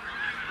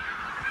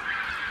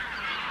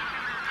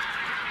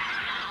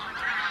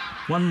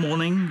 One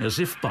morning, as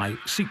if by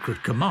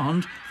secret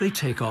command, they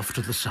take off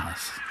to the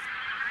south.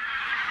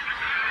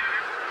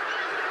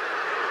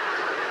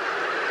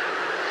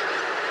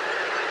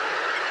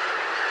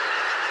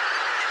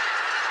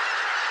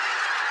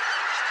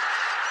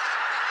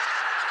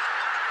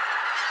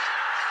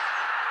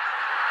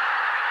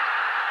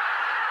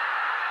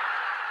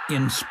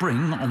 In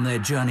spring, on their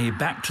journey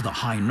back to the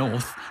high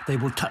north, they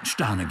will touch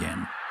down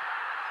again.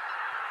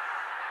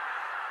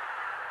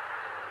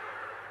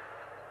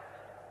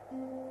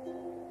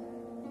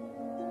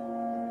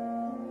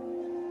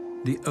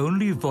 The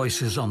only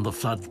voices on the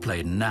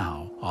floodplain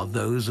now are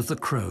those of the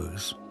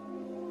crows.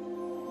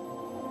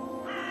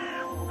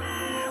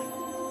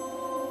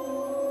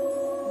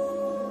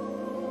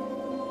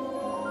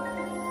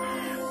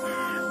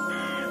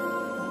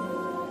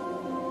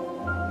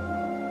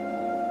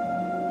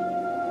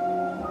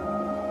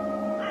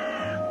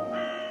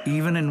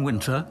 Even in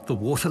winter, the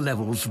water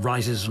levels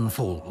rises and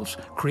falls,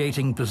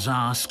 creating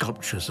bizarre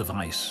sculptures of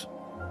ice.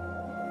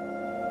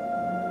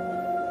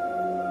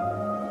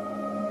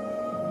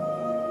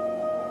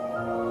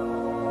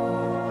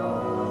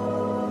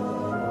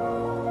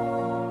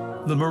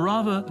 The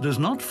Morava does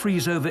not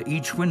freeze over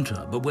each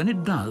winter, but when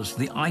it does,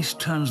 the ice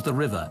turns the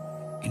river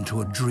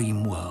into a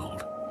dream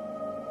world.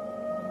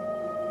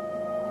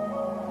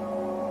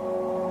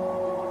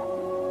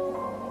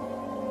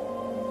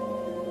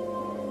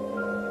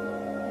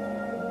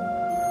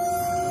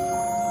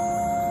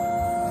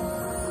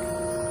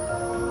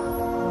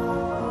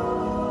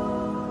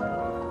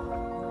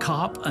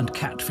 Carp and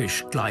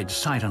catfish glide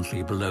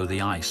silently below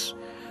the ice.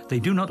 They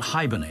do not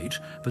hibernate,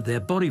 but their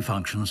body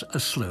functions are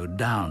slowed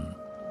down.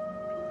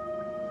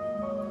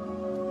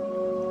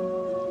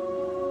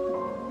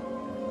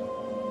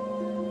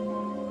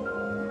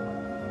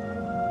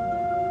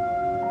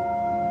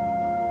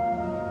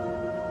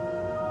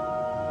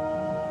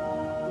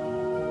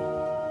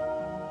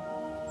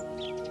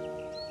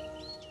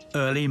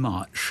 Early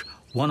March,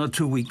 1 or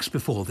 2 weeks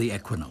before the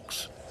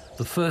equinox,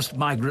 the first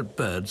migrant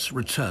birds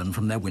return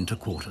from their winter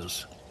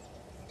quarters.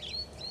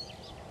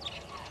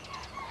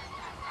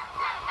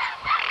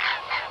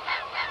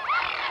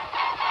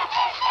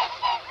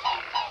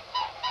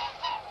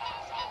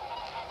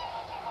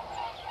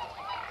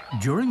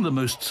 During the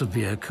most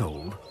severe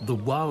cold, the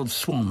wild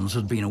swans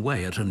had been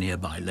away at a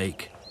nearby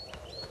lake.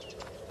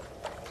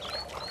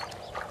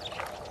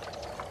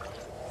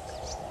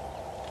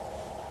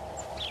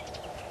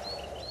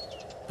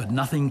 But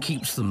nothing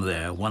keeps them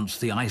there once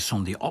the ice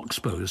on the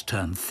oxbows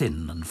turn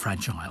thin and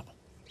fragile.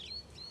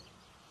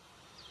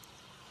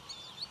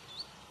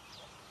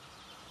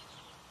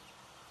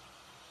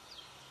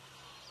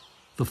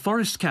 The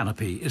forest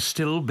canopy is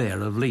still bare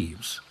of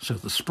leaves, so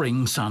the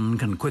spring sun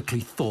can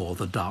quickly thaw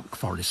the dark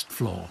forest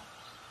floor.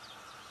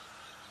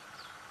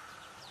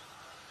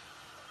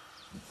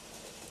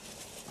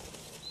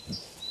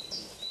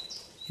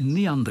 In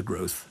the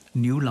undergrowth,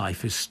 new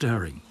life is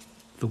stirring.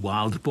 The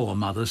wild boar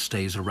mother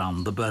stays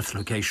around the birth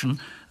location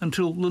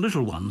until the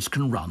little ones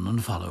can run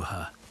and follow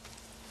her.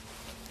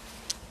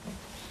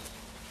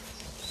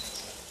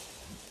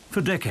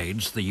 For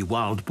decades, the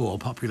wild boar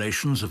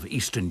populations of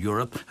Eastern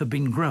Europe have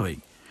been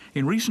growing.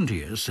 In recent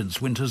years,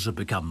 since winters have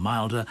become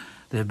milder,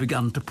 they have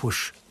begun to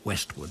push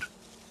westward.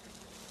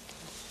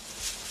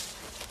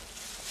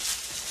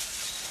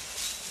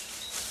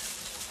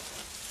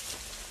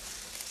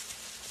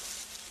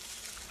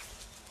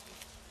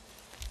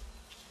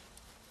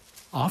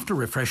 After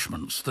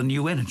refreshments, the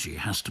new energy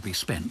has to be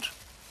spent.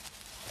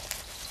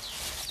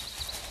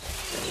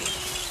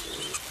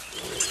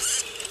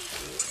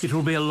 It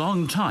will be a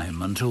long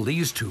time until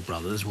these two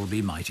brothers will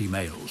be mighty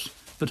males,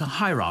 but a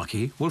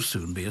hierarchy will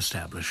soon be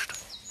established.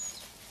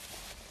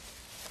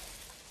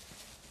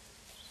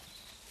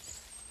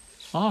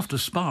 After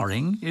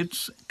sparring,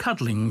 it's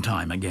cuddling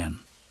time again.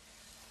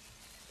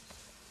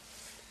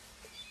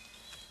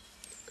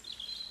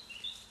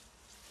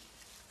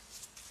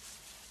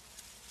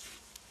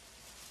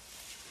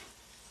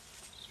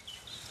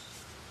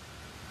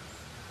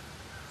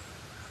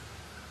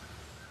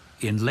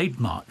 In late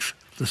March,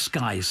 the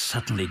skies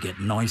suddenly get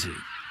noisy.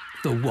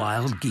 The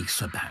wild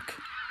geese are back.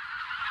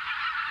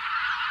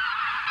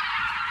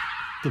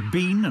 The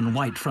bean and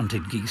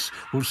white-fronted geese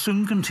will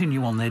soon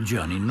continue on their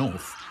journey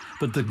north,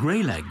 but the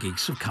grey-lag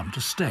geese have come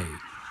to stay,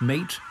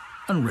 mate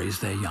and raise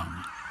their young.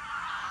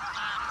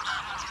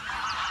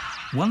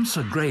 Once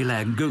a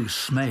grey-lag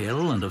goose,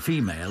 male and a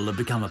female, have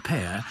become a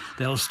pair,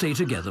 they'll stay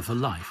together for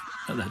life.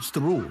 That's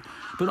the rule,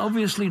 but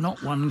obviously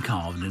not one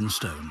carved in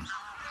stone.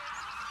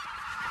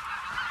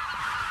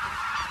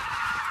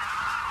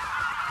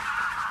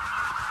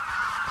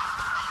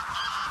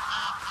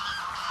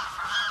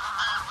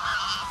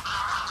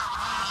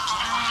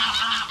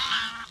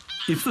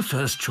 If the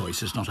first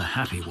choice is not a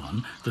happy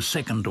one, the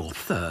second or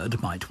third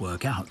might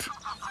work out.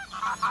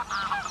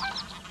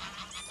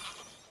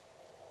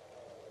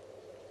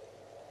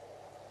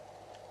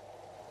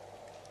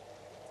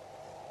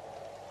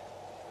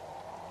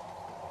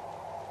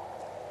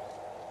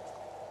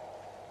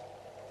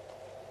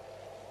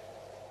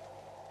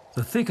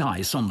 The thick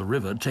ice on the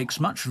river takes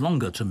much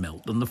longer to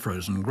melt than the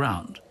frozen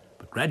ground,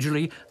 but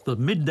gradually the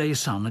midday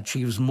sun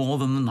achieves more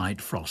than the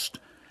night frost,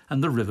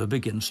 and the river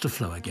begins to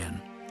flow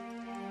again.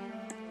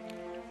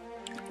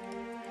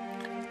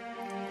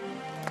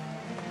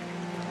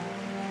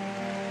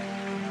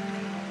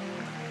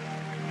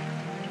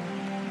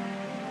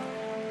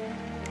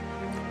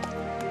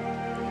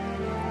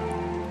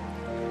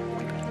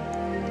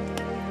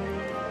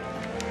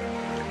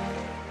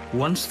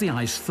 Once the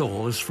ice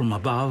thaws from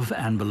above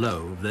and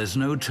below, there's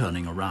no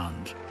turning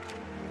around.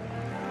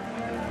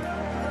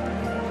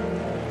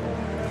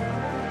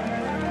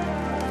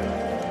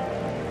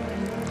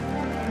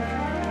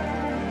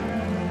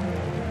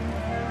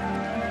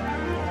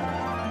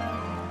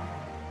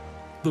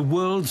 The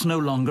world's no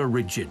longer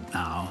rigid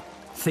now.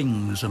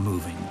 Things are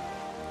moving.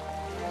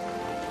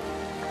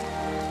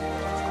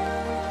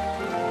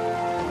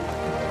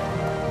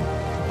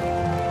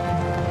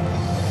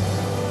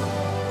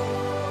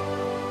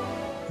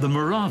 The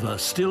Morava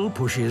still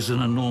pushes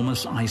an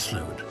enormous ice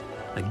load.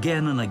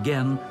 Again and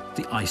again,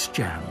 the ice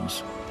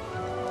jams.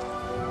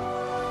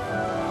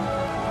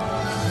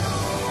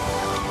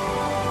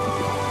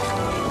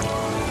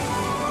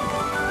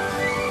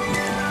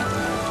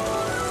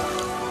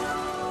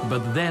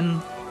 But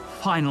then,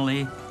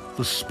 finally,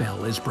 the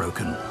spell is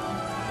broken.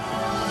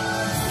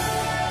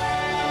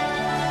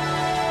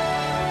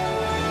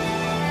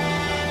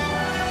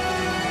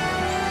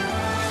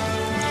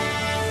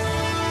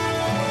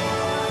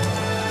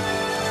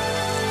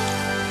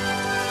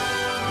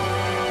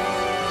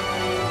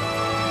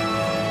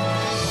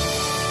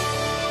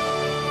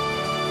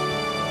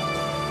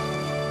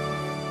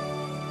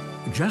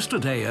 Just a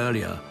day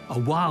earlier, a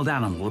wild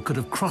animal could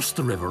have crossed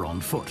the river on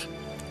foot.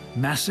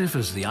 Massive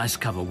as the ice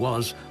cover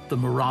was, the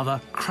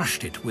Morava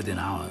crushed it within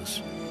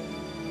hours.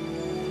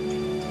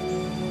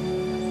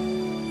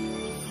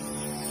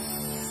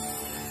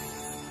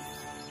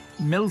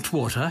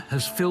 Meltwater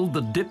has filled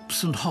the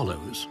dips and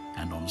hollows,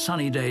 and on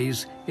sunny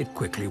days it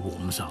quickly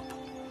warms up.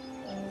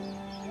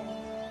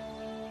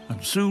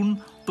 And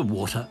soon the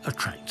water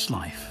attracts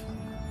life.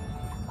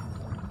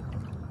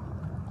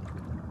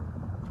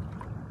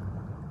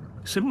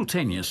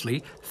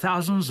 Simultaneously,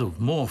 thousands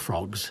of moor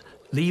frogs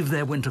leave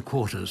their winter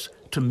quarters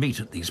to meet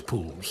at these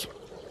pools.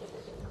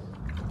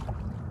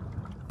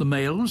 The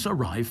males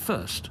arrive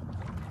first.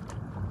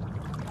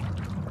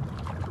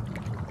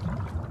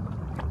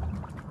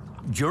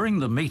 During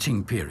the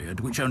mating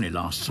period, which only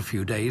lasts a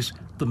few days,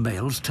 the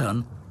males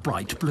turn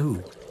bright blue.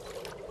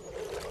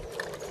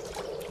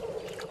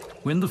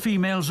 When the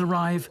females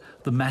arrive,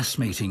 the mass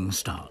mating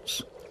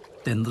starts.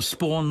 Then the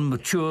spawn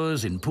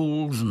matures in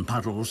pools and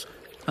puddles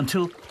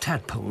until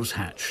tadpoles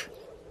hatch.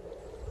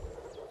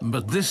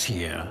 But this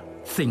year,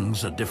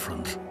 things are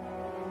different.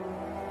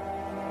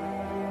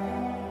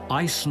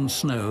 Ice and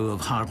snow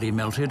have hardly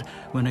melted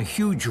when a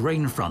huge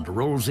rain front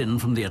rolls in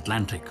from the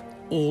Atlantic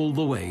all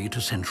the way to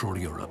Central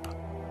Europe.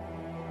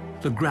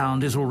 The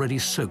ground is already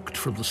soaked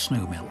from the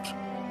snowmelt.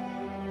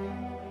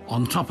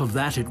 On top of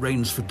that, it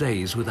rains for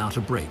days without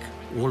a break,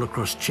 all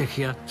across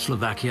Czechia,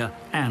 Slovakia,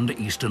 and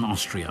eastern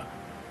Austria.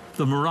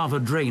 The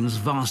Morava drains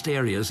vast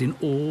areas in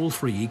all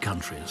three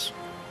countries.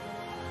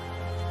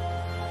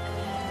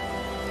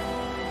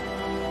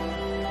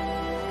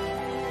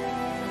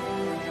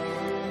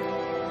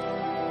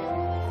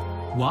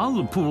 While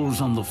the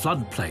pools on the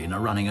floodplain are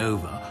running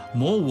over,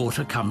 more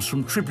water comes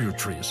from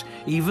tributaries,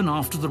 even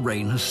after the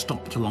rain has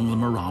stopped along the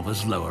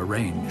Morava's lower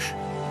range.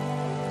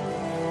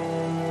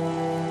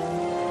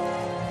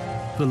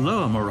 The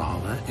lower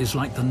Morava is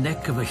like the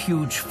neck of a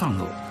huge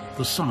funnel,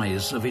 the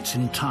size of its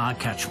entire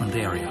catchment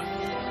area.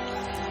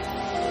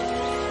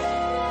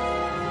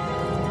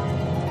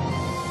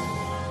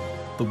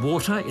 The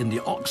water in the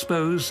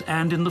oxbows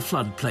and in the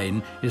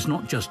floodplain is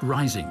not just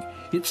rising,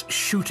 it's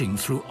shooting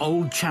through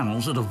old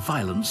channels at a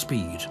violent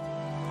speed.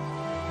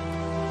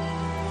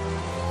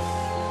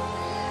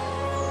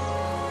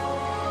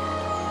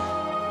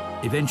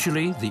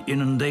 Eventually, the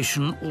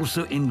inundation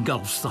also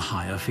engulfs the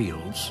higher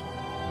fields.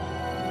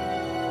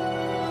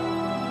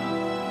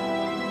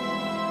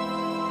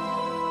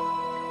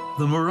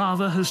 The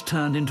Morava has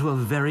turned into a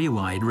very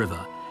wide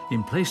river.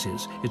 In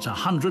places, it's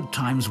 100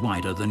 times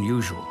wider than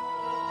usual.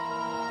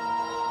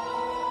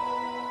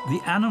 The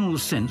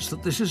animals sense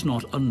that this is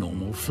not a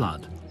normal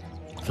flood.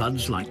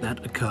 Floods like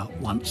that occur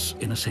once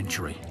in a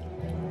century.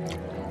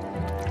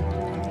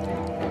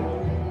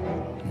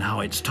 Now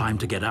it's time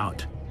to get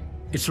out.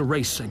 It's a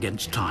race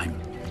against time.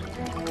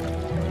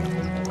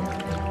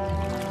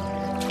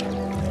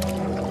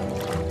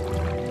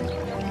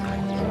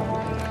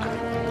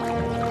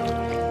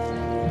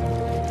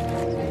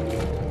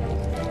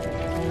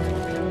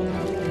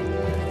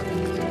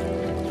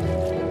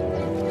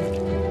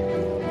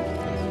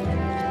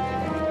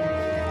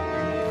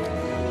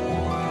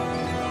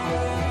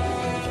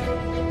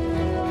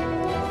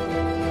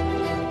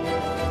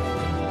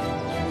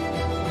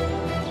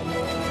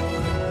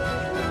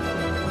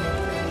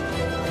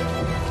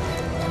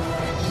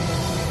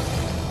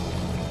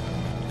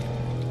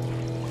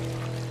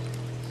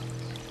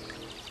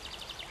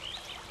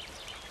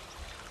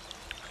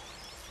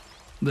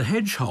 The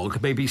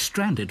hedgehog may be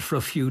stranded for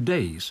a few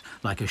days,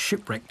 like a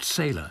shipwrecked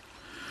sailor,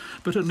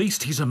 but at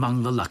least he's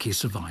among the lucky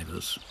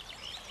survivors.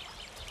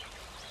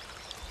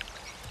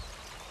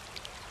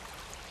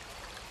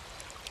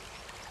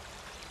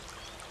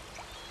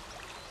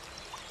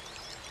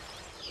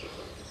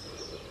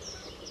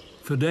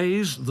 For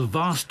days, the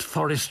vast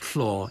forest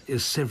floor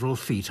is several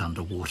feet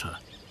underwater.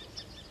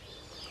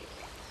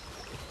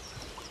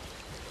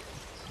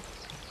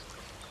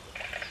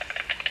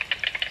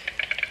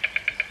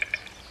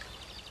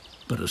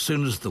 But as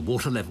soon as the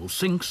water level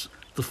sinks,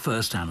 the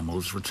first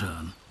animals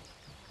return.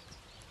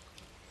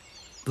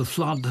 The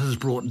flood has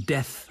brought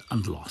death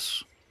and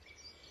loss.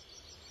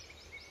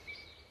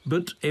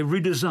 But every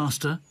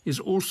disaster is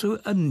also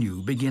a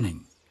new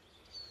beginning.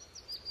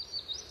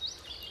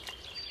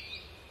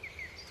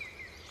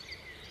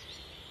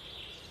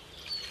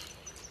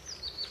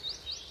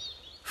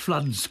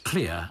 Floods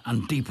clear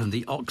and deepen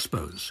the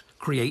oxbows,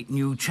 create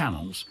new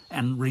channels,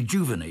 and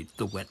rejuvenate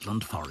the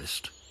wetland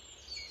forest.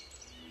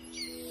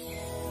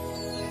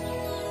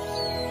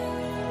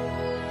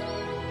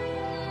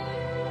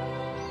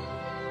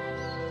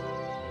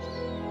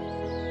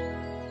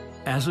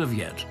 As of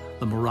yet,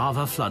 the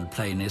Morava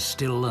floodplain is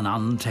still an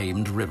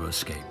untamed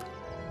riverscape.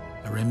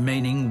 a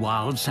remaining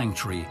wild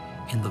sanctuary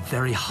in the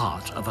very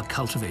heart of a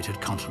cultivated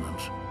continent.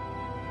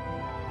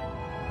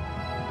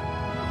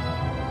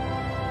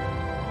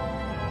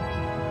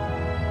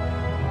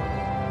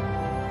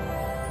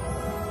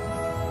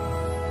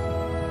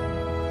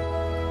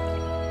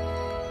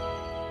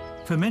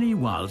 For many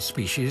wild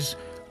species,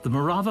 the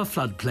Morava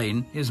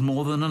floodplain is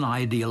more than an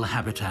ideal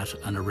habitat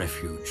and a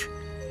refuge.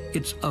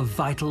 It's a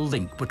vital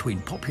link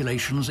between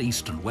populations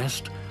east and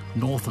west,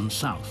 north and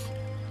south,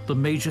 the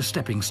major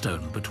stepping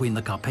stone between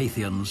the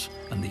Carpathians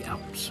and the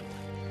Alps.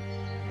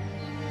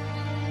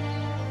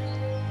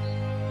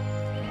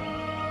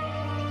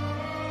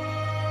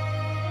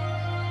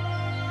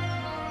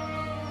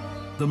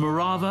 The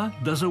Morava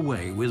does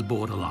away with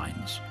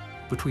borderlines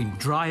between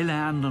dry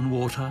land and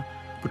water,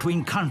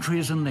 between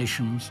countries and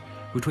nations,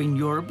 between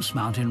Europe's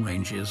mountain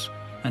ranges,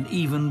 and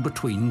even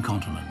between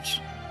continents.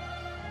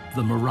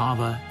 The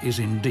Morava is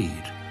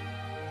indeed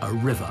a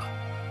river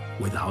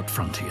without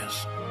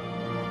frontiers.